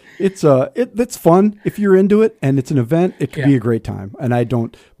it's fun if you're into it, and it's an event. It could be a great time. And I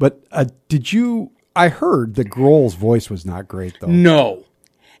don't. But I heard that Grohl's voice was not great though. No,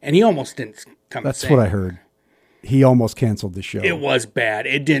 and he almost didn't come. That's what I heard. He almost canceled the show. It was bad.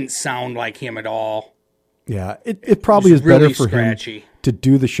 It didn't sound like him at all. Yeah, it probably is really better for scratchy. him to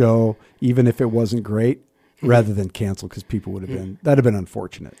do the show, even if it wasn't great, rather than cancel, because people would have that'd have been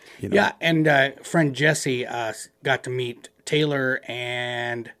unfortunate. Yeah, and friend Jesse got to meet Taylor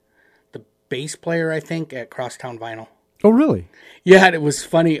and the bass player, I think, at Crosstown Vinyl. Oh, really? Yeah, it was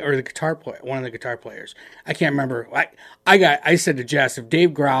funny. Or the guitar player, one of the guitar players. I can't remember. I said to Jess, if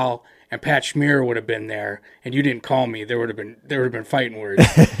Dave Grohl and Pat Schmier would have been there, and you didn't call me, there would have been fighting words.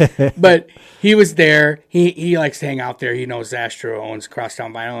 But he was there. He likes to hang out there. He knows Astro owns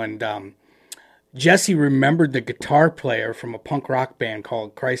Crosstown Vinyl, and Jesse remembered the guitar player from a punk rock band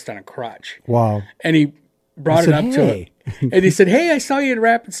called Christ on a Crutch. Wow! And he brought it up to him. And he said, "Hey, I saw you in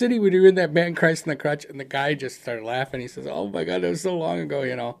Rapid City when you were in that band Christ on the Crutch." And the guy just started laughing. He says, "Oh my God, that was so long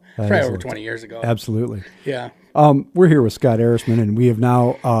ago, probably over 20 years ago." Absolutely. Yeah. We're here with Scott Ehrisman, and we have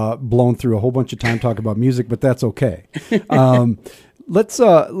now blown through a whole bunch of time talking about music, but that's okay.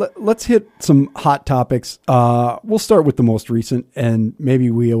 Let's hit some hot topics. We'll start with the most recent, and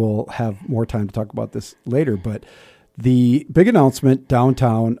maybe we will have more time to talk about this later. But the big announcement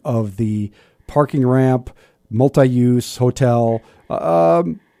downtown of the parking ramp, multi-use hotel.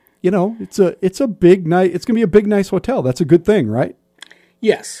 It's a big night. It's going to be a big, nice hotel. That's a good thing, right?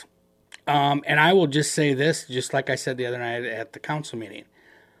 Yes. And I will just say this, just like I said the other night at the council meeting.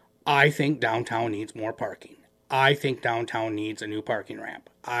 I think downtown needs more parking. I think downtown needs a new parking ramp.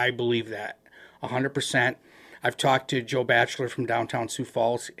 I believe that 100%. I've talked to Joe Batchelor from downtown Sioux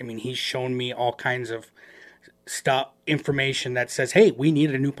Falls. I mean, he's shown me all kinds of information that says, hey, we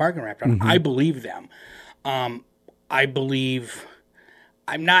need a new parking ramp. I believe them. I believe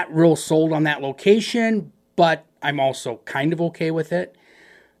I'm not real sold on that location, but I'm also kind of okay with it.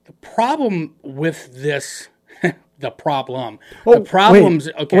 The problem with this, the problems. Wait,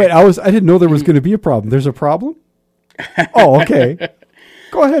 okay. Wait, I didn't know there was going to be a problem. There's a problem? Oh, okay.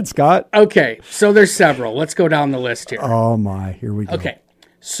 Go ahead, Scott. Okay, so there's several. Let's go down the list here. Oh my, here we go. Okay,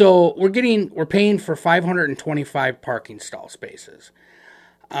 so we're paying for 525 parking stall spaces.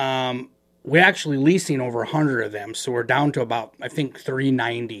 We're actually leasing over 100 of them, so we're down to about, I think,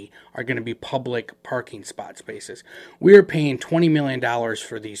 390 are going to be public parking spot spaces. We are paying $20 million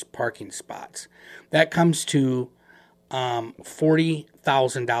for these parking spots. That comes to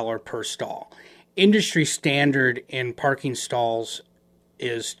 $40,000 per stall. Industry standard in parking stalls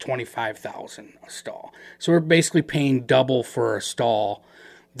is $25,000 a stall. So we're basically paying double for a stall.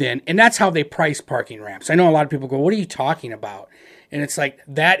 And that's how they price parking ramps. I know a lot of people go, what are you talking about? And it's like,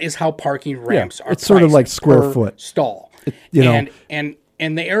 that is how parking ramps are. It's sort of like square foot stall. And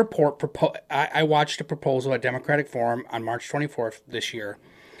the airport, I watched a proposal at Democratic Forum on March 24th this year.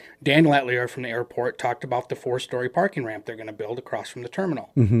 Dan Letlier from the airport talked about the 4-story parking ramp they're going to build across from the terminal.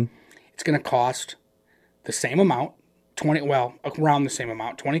 Mm-hmm. It's going to cost the same amount, around the same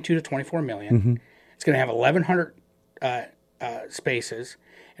amount, 22 to 24 million. Mm-hmm. It's going to have 1,100 spaces,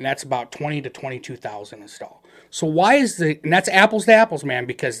 and that's about 20 to 22,000 a stall. So why and that's apples to apples, man,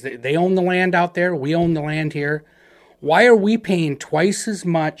 because they own the land out there, we own the land here. Why are we paying twice as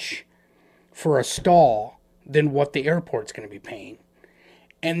much for a stall than what the airport's going to be paying?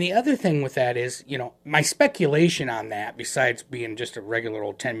 And the other thing with that is, my speculation on that, besides being just a regular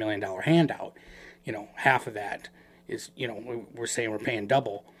old $10 million handout, half of that is, we're saying we're paying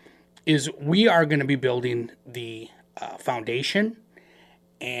double, is we are going to be building the foundation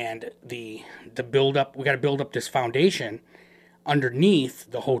and the build up. We got to build up this foundation underneath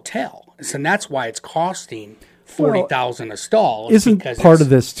the hotel. So that's why it's costing $40,000 a stall. Isn't because part it's- of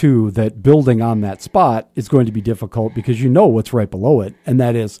this too that building on that spot is going to be difficult because you know what's right below it, and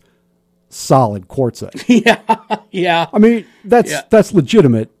that is solid quartzite. Yeah. I mean, that's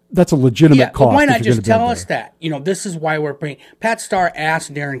legitimate. That's a legitimate cost. But why not if you're just gonna tell build us there. that? This is why we're bringing. Pat Starr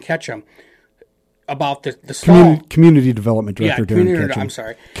asked Darren Ketchum about the stall. Community Development Director Darren community. Ketchum. I'm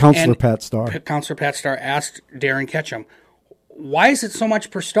sorry, Counselor And Pat Starr. Counselor Pat Starr asked Darren Ketchum, "Why is it so much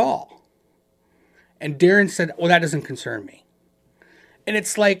per stall?" And Darren said, "Well, that doesn't concern me." And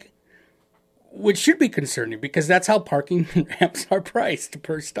it's like, which should be concerning because that's how parking ramps are priced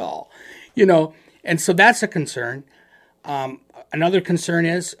per stall, And so that's a concern. Another concern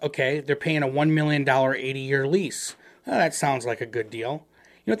is, okay, they're paying a $1 million 80-year lease. Well, that sounds like a good deal.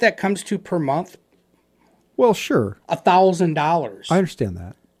 You know what that comes to per month? Well, sure. $1,000. I understand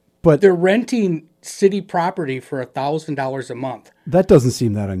that. But They're renting city property for $1,000 a month. that doesn't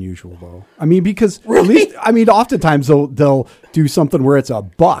seem that unusual, though. I mean, because at least, oftentimes they'll do something where it's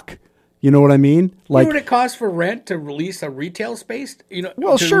 $1. You know what I mean? Like, You know what it costs for rent to release a retail space?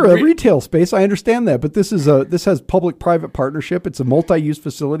 well, sure, a retail space. I understand that, but this has public-private partnership. It's a multi-use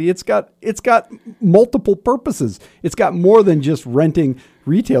facility. It's got multiple purposes. It's got more than just renting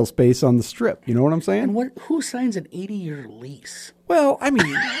retail space on the strip. You know what I'm saying? And who signs an 80-year lease? Well, I mean,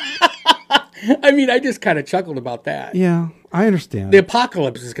 I just kind of chuckled about that. yeah, I understand. The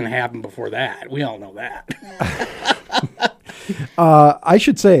apocalypse is going to happen before that. We all know that. I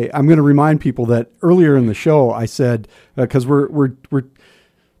should say, I'm going to remind people that earlier in the show, I said, because we're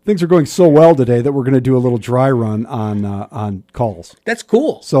things are going so well today that we're going to do a little dry run on calls. That's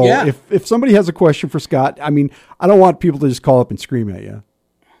cool. So yeah. if somebody has a question for Scott, I don't want people to just call up and scream at you,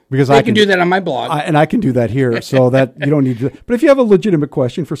 because I can do that on my blog. and I can do that here, so that you don't need to. But if you have a legitimate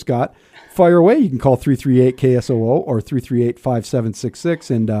question for Scott, fire away. You can call 338-KSOO or 338-5766,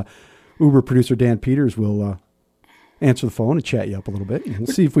 and Uber producer Dan Peters will answer the phone and chat you up a little bit, and we'll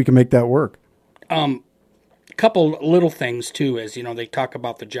see if we can make that work. Couple little things too is they talk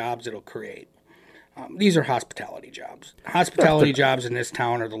about the jobs it'll create. These are hospitality jobs. Hospitality jobs in this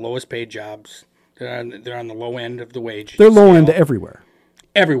town are the lowest paid jobs. They're on the low end of the wage. They're low scale. end everywhere.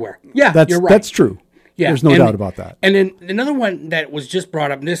 Everywhere. Yeah, you're right. That's true. Yeah, There's no doubt about that. And then another one that was just brought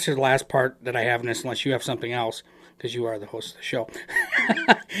up, and this is the last part that I have in this, unless you have something else, because you are the host of the show.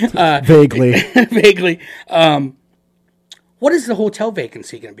 Vaguely. Vaguely. What is the hotel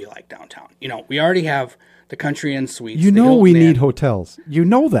vacancy going to be like downtown? We already have the Country Inn Suites. You the know we Hilton need Inn. hotels. You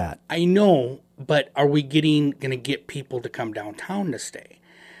know that. I know, but are we going to get people to come downtown to stay?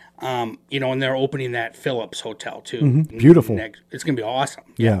 And they're opening that Phillips Hotel too. Beautiful. It's going to be awesome.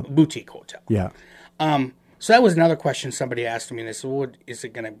 Yeah. Boutique hotel. Yeah. So that was another question somebody asked me. They said, is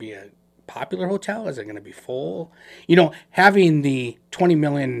it going to be a popular hotel? Is it going to be full? Having the $20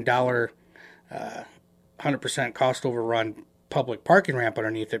 million 100% cost overrun public parking ramp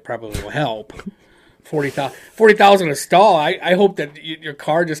underneath it probably will help. $40,000 a stall. I hope that your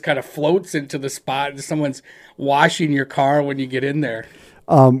car just kind of floats into the spot and someone's washing your car when you get in there.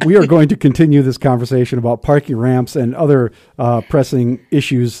 We are going to continue this conversation about parking ramps and other pressing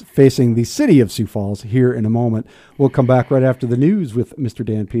issues facing the city of Sioux Falls here in a moment. We'll come back right after the news with Mr.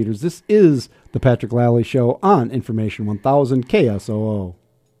 Dan Peters. This is the Patrick Lally Show on Information 1000 KSOO.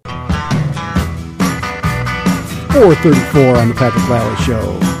 434 on the Patrick Lally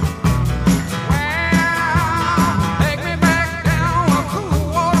Show.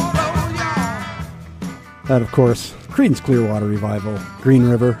 That, of course, Creedence Clearwater Revival, Green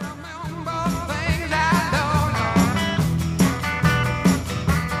River.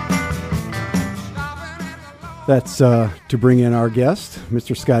 That's to bring in our guest,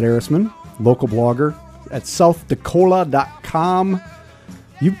 Mr. Scott Ehrisman, local blogger at southdakota.com.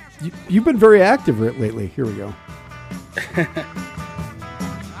 You've been very active lately. Here we go.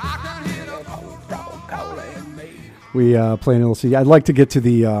 We play an little CD. I'd like to get to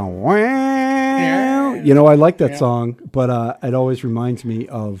the wow. You know, I like that song, but it always reminds me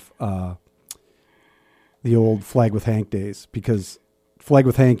of the old Flag with Hank days, because Flag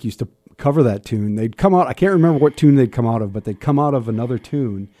with Hank used to cover that tune. They'd come out, I can't remember what tune they'd come out of, but they'd come out of another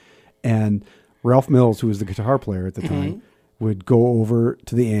tune, and Ralph Mills, who was the guitar player at the time, would go over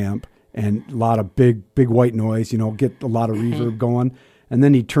to the amp, and a lot of big white noise, you know, get a lot of reverb going, and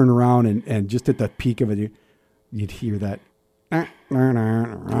then he'd turn around and just at the peak of it, you'd hear that. It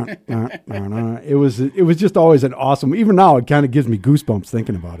was just always an awesome. Even now, it kind of gives me goosebumps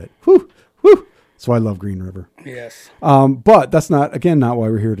thinking about it. Whew, whew. So I love Green River. Yes. But that's not why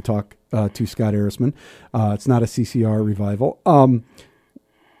we're here to talk to Scott Ehrisman. It's not a CCR revival.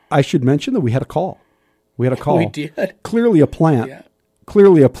 I should mention that we had a call. We did. Clearly a plant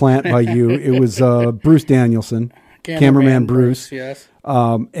clearly a plant by you. It was Bruce Danielson, cameraman Bruce. Yes.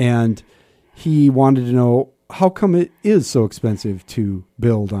 And he wanted to know how come it is so expensive to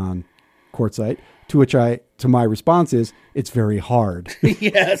build on quartzite, to my response is it's very hard.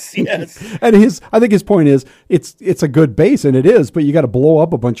 Yes. And I think his point is it's a good base, and it is, but you got to blow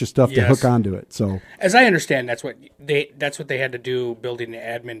up a bunch of stuff to hook onto it. So as I understand, that's what they had to do building the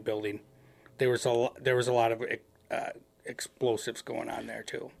admin building. There was a lot of explosives going on there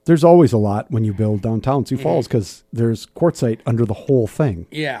too. There's always a lot when you build downtown Sioux Falls because there's quartzite under the whole thing.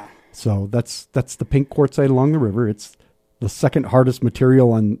 Yeah. So that's the pink quartzite along the river. It's the second hardest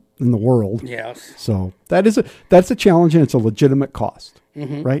material in the world. Yes. So that's a challenge, and it's a legitimate cost,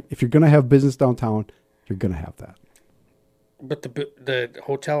 right? If you're going to have business downtown, you're going to have that. But the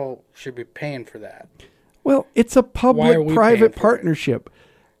hotel should be paying for that. Well, it's a public-private partnership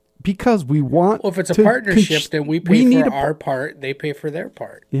because we want. Well, if it's a partnership, then we pay for our part. They pay for their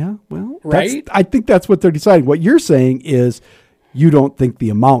part. Yeah. Well, right. I think that's what they're deciding. What you're saying is you don't think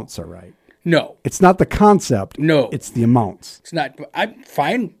the amounts are right. No. It's not the concept. No. It's the amounts. It's not. I'm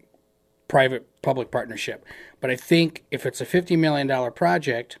fine private-public partnership. But I think if it's a $50 million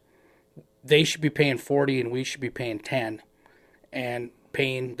project, they should be paying 40 and we should be paying 10 and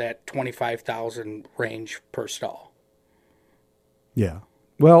paying that 25,000 range per stall. Yeah.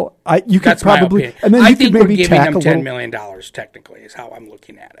 Well, you could That's probably, my opinion. and then you could maybe we're giving tack them a little. $10 million technically is how I'm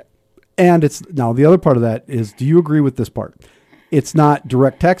looking at it. And it's now the other part of that is, do you agree with this part? It's not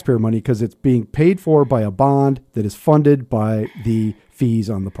direct taxpayer money because it's being paid for by a bond that is funded by the fees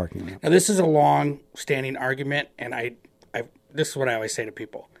on the parking lot. Now, this is a long-standing argument, and this is what I always say to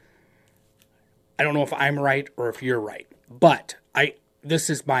people. I don't know if I'm right or if you're right, but this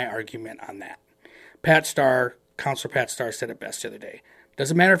is my argument on that. Councilor Pat Starr said it best the other day.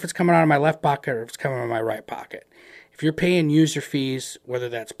 Doesn't matter if it's coming out of my left pocket or if it's coming out of my right pocket. If you're paying user fees, whether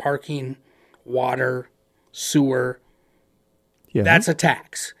that's parking, water, sewer, that's a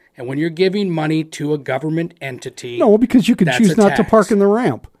tax. And when you're giving money to a government entity... No, because you can choose not to park in the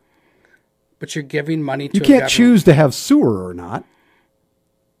ramp. But you're giving money to You can't choose to have sewer or not.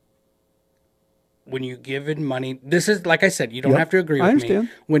 When you give in money... This is, like I said, you don't have to agree with me. I understand.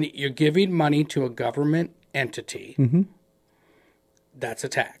 When you're giving money to a government entity, that's a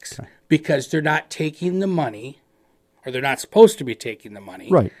tax. Okay. Because they're not taking the money, or they're not supposed to be taking the money,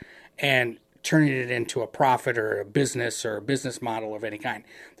 right, and turning it into a profit or a business model of any kind.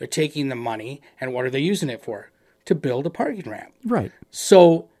 They're taking the money, and what are they using it for? To build a parking ramp. Right.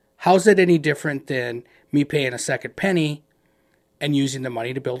 So how's it any different than me paying a second penny and using the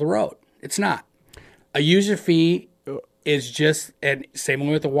money to build a road? It's not. A user fee is just, and same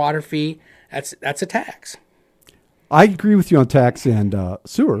with the water fee, that's a tax. I agree with you on tax and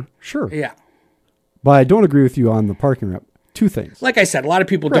sewer, sure. Yeah. But I don't agree with you on the parking ramp. Two things. Like I said, a lot of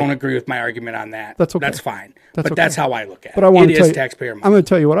people don't agree with my argument on that. That's okay. That's fine. That's how I look at it. But I want to tell you, taxpayer money. I'm going to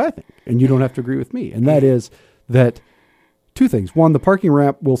tell you what I think, and you don't have to agree with me. And that is that two things. One, the parking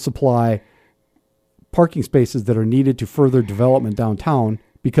ramp will supply parking spaces that are needed to further development downtown,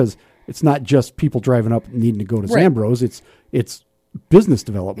 because it's not just people driving up needing to go to Zambros. It's business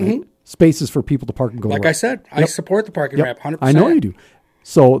development, spaces for people to park and go to work. Like I said, I support the parking ramp 100%. I know you do.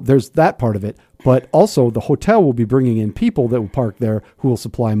 So there's that part of it. But also the hotel will be bringing in people that will park there who will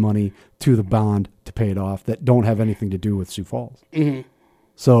supply money to the bond to pay it off that don't have anything to do with Sioux Falls. Mm-hmm.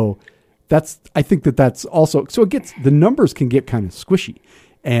 So I think that's also, so the numbers can get kind of squishy.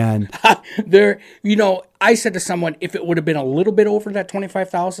 And I said to someone, if it would have been a little bit over that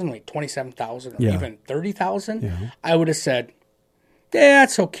 25,000, like 27,000 or even 30,000, I would have said,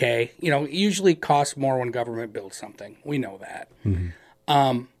 that's okay. It usually costs more when government builds something. We know that.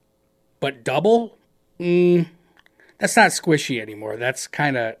 Mm-hmm. But double, that's not squishy anymore. That's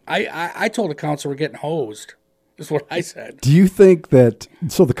kind of, I told the council we're getting hosed, is what I said. Do you think that,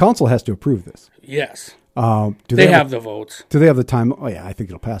 so the council has to approve this? Yes. Do they have the votes. Do they have the time? Oh yeah, I think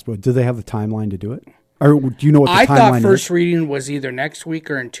it'll pass, but do they have the timeline to do it? Or do you know what the timeline is? I thought first reading was either next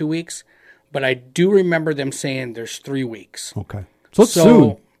week or in 2 weeks, but I do remember them saying there's 3 weeks. Okay. So it's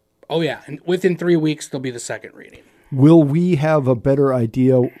soon. Oh yeah, and within 3 weeks, there'll be the second reading. Will we have a better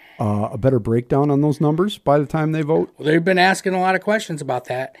idea, a better breakdown on those numbers by the time they vote? Well, they've been asking a lot of questions about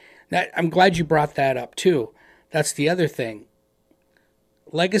that. I'm glad you brought that up, too. That's the other thing.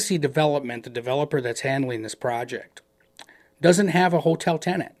 Legacy Development, the developer that's handling this project, doesn't have a hotel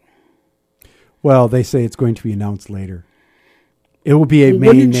tenant. Well, they say it's going to be announced later. It will be a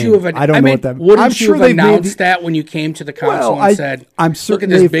main name. I don't know what that means. Wouldn't you have announced that when you came to the council and said, look at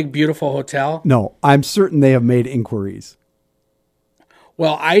this big, beautiful hotel? No, I'm certain they have made inquiries.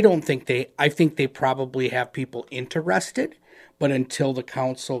 Well, I think they probably have people interested, but until the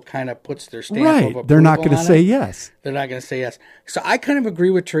council kind of puts their stamp of Right. approval They're not going to on say it, yes. they're not going to say yes. So I kind of agree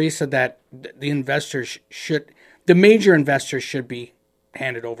with Teresa that the investors the major investors should be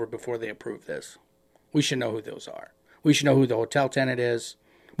handed over before they approve this. We should know who those are. We should know who the hotel tenant is.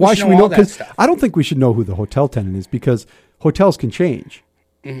 Why should we all know? that Because stuff. I don't think we should know who the hotel tenant is because hotels can change.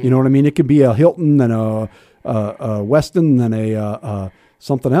 You know what I mean? It could be a Hilton and a Westin and a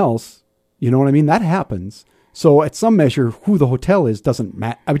something else. You know what I mean? That happens. So at some measure, who the hotel is doesn't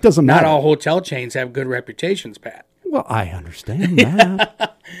matter. I mean, it doesn't Not matter. all hotel chains have good reputations, Pat. Well, I understand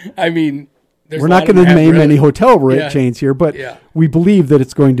that. I mean, there's We're a not lot of going to them have name really- any hotel Yeah. chains here, but Yeah. we believe that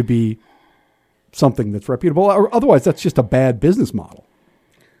it's going to be something that's reputable. Or otherwise, that's just a bad business model.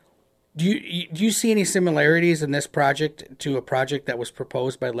 Do you see any similarities in this project to a project that was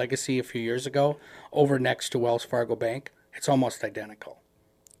proposed by Legacy a few years ago over next to Wells Fargo Bank? It's almost identical.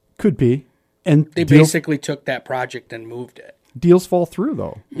 Could be. And They deals, basically took that project and moved it. deals fall through,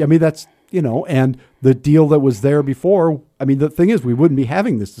 though. I mean, that's, and the deal that was there before, I mean, the thing is, we wouldn't be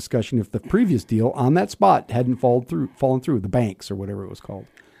having this discussion if the previous deal on that spot hadn't fallen through the banks or whatever it was called.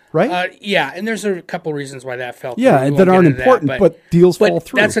 Right? Yeah, and there's a couple reasons why that fell through. Yeah, We and won't that get aren't into important, but deals fall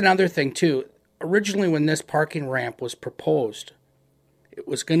through. That's another thing, too. Originally, when this parking ramp was proposed, it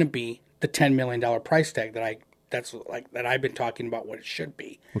was going to be the $10 million price tag that I've been talking about what it should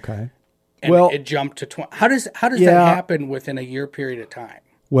be. Okay. And Well, it jumped to 20. How does that Yeah. happen within a year period of time?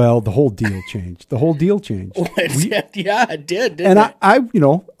 well, the whole deal changed. The whole deal changed. Yeah, it did. Didn't And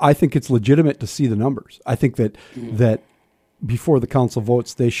it? I think it's legitimate to see the numbers. I think that that before the council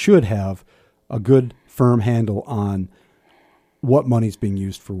votes, they should have a good, firm handle on what money's being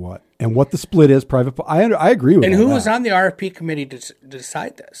used for what and what the split is. Private. I agree with. And all who that. was on the RFP committee to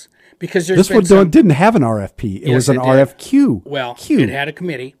decide this? Because there's This been one some, didn't have an RFP. It Yes, was an it did. RFQ. Well, Q. it had a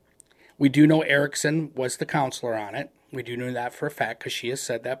committee. We do know Erickson was the counselor on it. We do know that for a fact because she has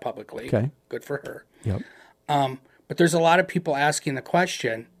said that publicly. Okay. Good for her. Yep. But there's a lot of people asking the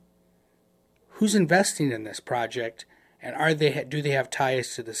question, who's investing in this project, and do they have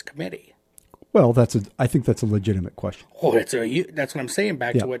ties to this committee? Well, I think that's a legitimate question. Oh, that's what I'm saying.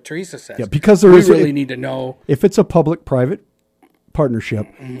 Back Yeah. to what Teresa says. Yeah, because we really need to know. If it's a public-private partnership,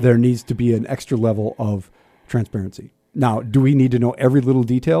 Mm-hmm. there needs to be an extra level of transparency. Now, do we need to know every little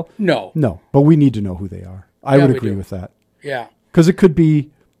detail? No. No, but we need to know who they are. I Yeah, would we agree do. with that. Yeah. Because it could be,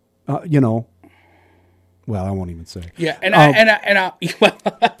 well, I won't even say. Yeah, and I'm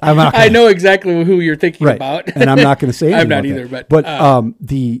not I gonna- know exactly who you're thinking Right. about. And I'm not going to say I'm anything not about either, that.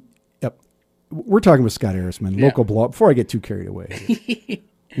 but we're talking with Scott Arisman, local blog, before I get too carried away.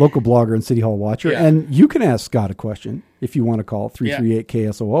 Local blogger and City Hall watcher. Yeah. And you can ask Scott a question if you want to call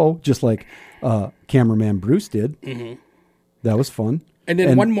 338-KSOO, just like cameraman Bruce did. Mm-hmm. That was fun. And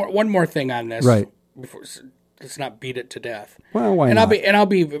then one more thing on this, Right. Before, let's not beat it to death. Well, why and not? I'll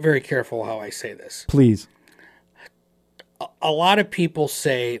be very careful how I say this. Please. A lot of people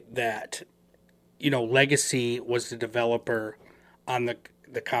say that, Legacy was the developer on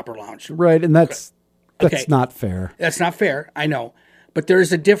the Copper Lounge. Right, and that's Okay. not fair. That's not fair, I know. But there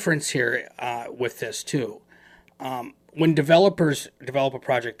is a difference here with this, too. When developers develop a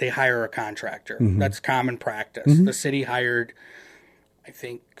project, they hire a contractor. Mm-hmm. That's common practice. The city hired, I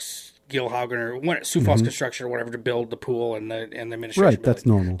think, Gil Haugen or Sioux Falls Construction or whatever to build the pool and the administration. Mm-hmm. Right, that's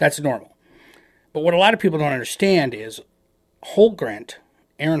building. normal. That's normal. But what a lot of people don't understand is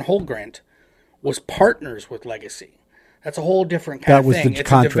Aaron Holgrant, was partners with Legacy. That's a whole different kind That of was thing. the It's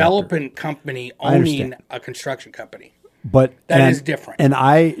contractor. a development company I owning understand. a construction company. But That is different. And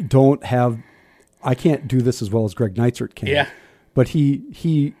I can't do this as well as Greg Neitzert can. Yeah. But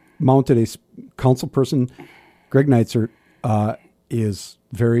he mounted a council person. Greg Neitzert is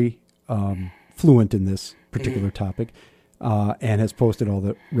very fluent in this particular topic and has posted all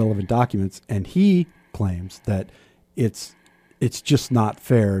the relevant documents. And he claims that it's just not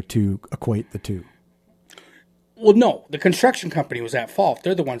fair to equate the two. Well, no, the construction company was at fault.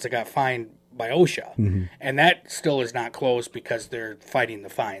 They're the ones that got fined by OSHA. And that still is not closed because they're fighting the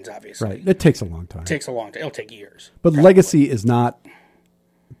fines, obviously. Right. It takes a long time. It takes a long time. It'll take years. But Legacy is not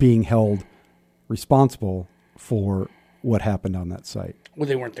being held responsible for what happened on that site. Well,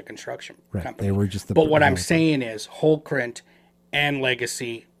 they weren't the construction Right, company. they were just the But what I'm developer. saying is Holkrent and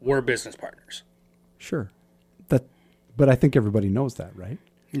Legacy were business partners. Sure. But I think everybody knows that, right?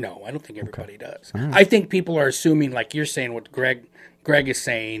 No, I don't think everybody does. I think people are assuming, like you're saying, what Greg is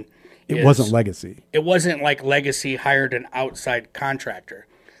saying. It wasn't Legacy. It wasn't like Legacy hired an outside contractor.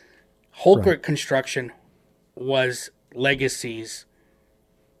 Holkrent Construction was Legacy's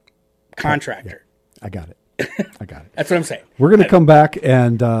contractor. I got it. I got it. That's what I'm saying. We're going to come back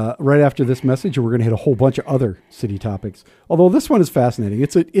and right after this message, we're going to hit a whole bunch of other city topics. Although this one is fascinating.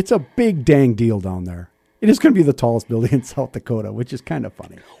 It's a big dang deal down there. It is going to be the tallest building in South Dakota, which is kind of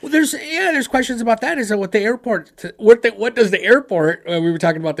funny. Well, there's questions about that. Is that what the airport? What does the airport? We were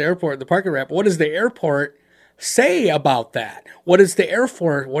talking about the airport, the parking ramp. What does the airport say about that? What is the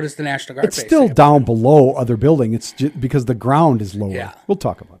airport? What is the National Guard? It's still say down below other building. It's just because the ground is lower. Yeah. We'll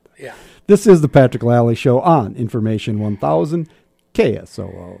talk about that. Yeah. This is the Patrick Lally Show on Information 1000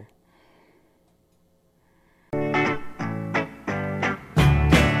 KSOO.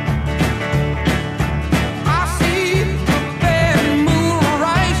 I see the bad moon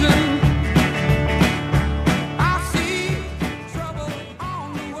rising. I see trouble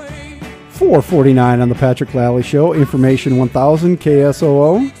on the way. 449 on the Patrick Lally Show, Information 1000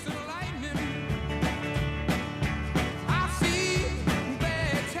 KSOO.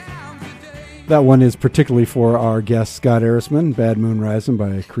 That one is particularly for our guest, Scott Arisman, Bad Moon Rising by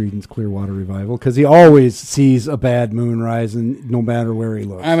Creedence Clearwater Revival, because he always sees a bad moon rising no matter where he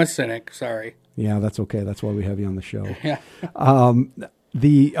looks. I'm a cynic. Sorry. Yeah, that's okay. That's why we have you on the show. Yeah.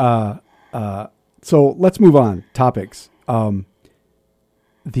 So let's move on. Topics.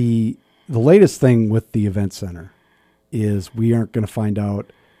 The latest thing with the event center is we aren't going to find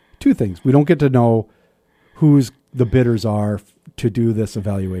out two things. We don't get to know who's the bidders are to do this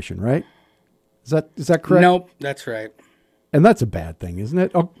evaluation, right? Is that correct? Nope, that's right. And that's a bad thing, isn't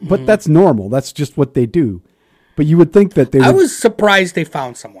it? Oh, but that's normal. That's just what they do. But you would think that they would. I was surprised they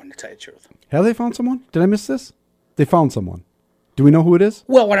found someone, to tell you the truth. Have they found someone? Did I miss this? They found someone. Do we know who it is?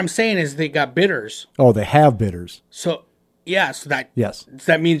 Well, what I'm saying is they got bidders. Oh, they have bidders. So, yeah, so Yes.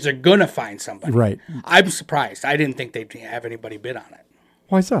 that means they're going to find somebody. Right. I'm surprised. I didn't think they'd have anybody bid on it.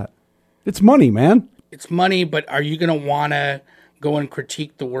 Why is that? It's money, man. It's money, but are you going to want to go and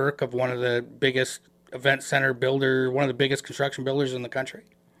critique the work of one of the biggest event center builder, one of the biggest construction builders in the country?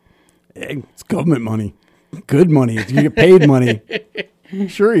 Hey, it's government money. Good money. You get paid money.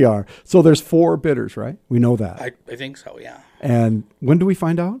 Sure you are. So there's 4 bidders, right? We know that. I think so, yeah. And when do we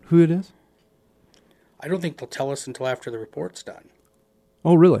find out who it is? I don't think they'll tell us until after the report's done.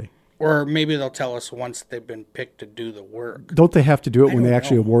 Oh, really? Or maybe they'll tell us once they've been picked to do the work. Don't they have to do it when they don't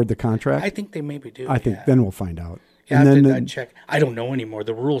actually know. award the contract? I think they maybe do. I think yeah. then we'll find out. Yeah, and then I'd check. I don't know anymore.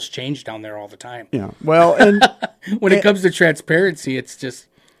 The rules change down there all the time. Yeah. Well, and When it comes to transparency, it's just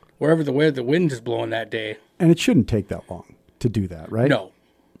wherever the wind is blowing that day. and it shouldn't take that long to do that, right? No.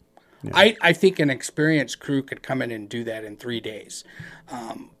 I think an experienced crew could come in and do that in 3 days.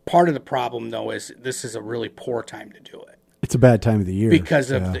 Part of the problem, though, is this is a really poor time to do it It's a bad time of the year.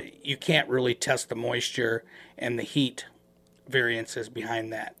 because of you can't really test the moisture and the heat variances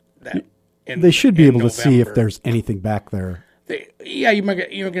behind that. They should be in able to see if November. there's anything back there. You're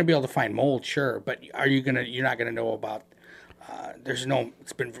going to be able to find mold, sure, but you're not going to know about.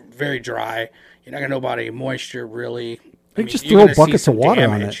 It's been very dry. You're not going to know about any moisture really. They I mean, just you're throw gonna see buckets of some water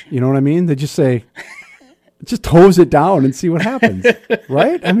on it. damage. You know what I mean? They just say, just hose it down and see what happens,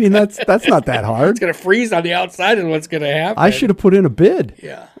 right? I mean, that's not that hard. It's going to freeze on the outside, and what's going to happen? I should have put in a bid.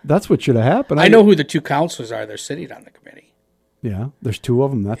 Yeah. That's what should have happened. I know who the 2 counselors are. They're sitting on the committee. Yeah, there's 2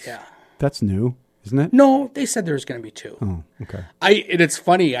 of them. That's new, isn't it? No, they said there was going to be 2. Oh, okay. And it's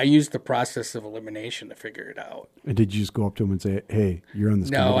funny. I used the process of elimination to figure it out. And did you just go up to him and say, "Hey, you're on this"?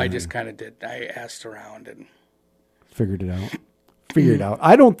 No, committee I now?" just kind of did. I asked around and. Figured it out. Figured it out.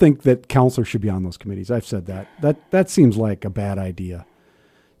 I don't think that counselors should be on those committees. I've said that. That seems like a bad idea.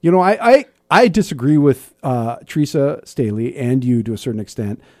 You know, I disagree with Teresa Staley and you to a certain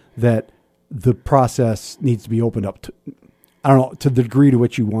extent that the process needs to be opened up to, I don't know, to the degree to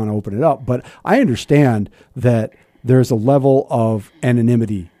which you want to open it up. But I understand that there's a level of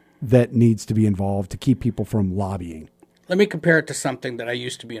anonymity that needs to be involved to keep people from lobbying. Let me compare it to something that I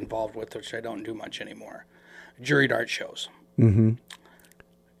used to be involved with, which I don't do much anymore. Jury dart shows. Mm-hmm.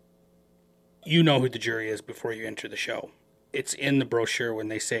 You know who the jury is before you enter the show. It's in the brochure when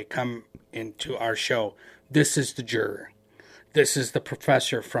they say, come into our show. This is the juror. This is the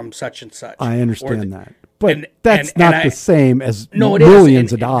professor from such and such. I understand that. But and- that's and not I- the same as No, it millions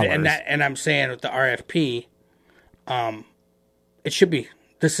is. of dollars. And I'm saying with the RFP, it should be.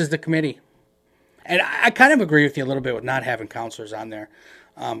 This is the committee. And I kind of agree with you a little bit with not having counselors on there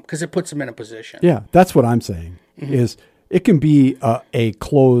because it puts them in a position. Yeah, that's what I'm saying. Mm-hmm. Is it can be a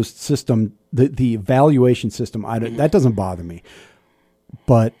closed system. The evaluation system, that doesn't bother me.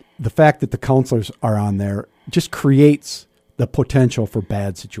 But the fact that the counselors are on there just creates the potential for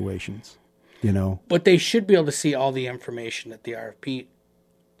bad situations, you know? But they should be able to see all the information that the RFP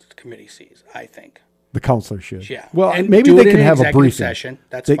committee sees, I think. The counselor should. Yeah. Well, And maybe do they it in can an have a executive briefing. session.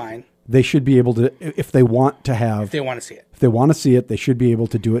 That's fine. they should be able to, if they want to have, If they want to see it. if they want to see it, they should be able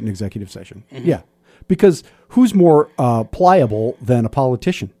to do it in executive session. Yeah. Because who's more pliable than a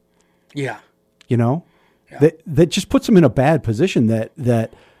politician? Yeah. You know, that just puts them in a bad position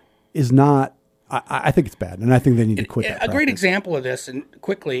that is not, I think it's bad. And I think they need to quit that A great practice. example of this, and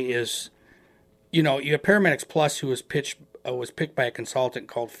quickly, is, you have Paramedics Plus, who was picked by a consultant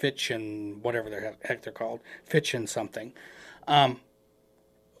called Fitch and whatever the heck they're called, Fitch and something.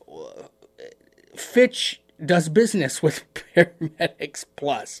 Fitch does business with Paramedics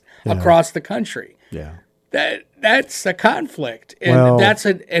Plus across the country. Yeah. That's a conflict, and Well-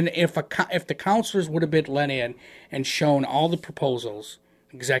 if the counselors would have been let in and shown all the proposals,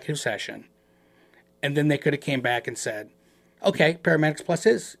 executive session, and then they could have came back and said, okay, Paramedics Plus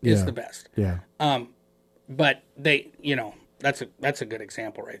is Yeah. the best. Yeah. But they, that's a good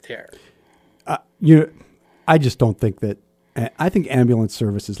example right there. I just don't think that. I think ambulance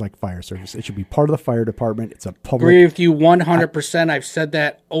service is like fire service. It should be part of the fire department. It's a public. Agree with you 100%. I've said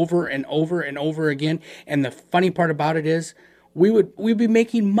that over and over and over again. And the funny part about it is, we'd be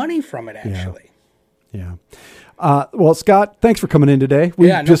making money from it actually. Yeah. Well, Scott, thanks for coming in today.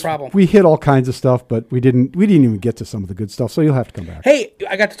 No problem. We hit all kinds of stuff, but we didn't even get to some of the good stuff. So you'll have to come back. Hey,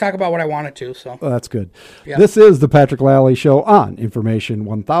 I got to talk about what I wanted to. So Well, that's good. Yeah. This is the Patrick Lally Show on Information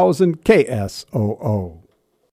 1000 KSOO.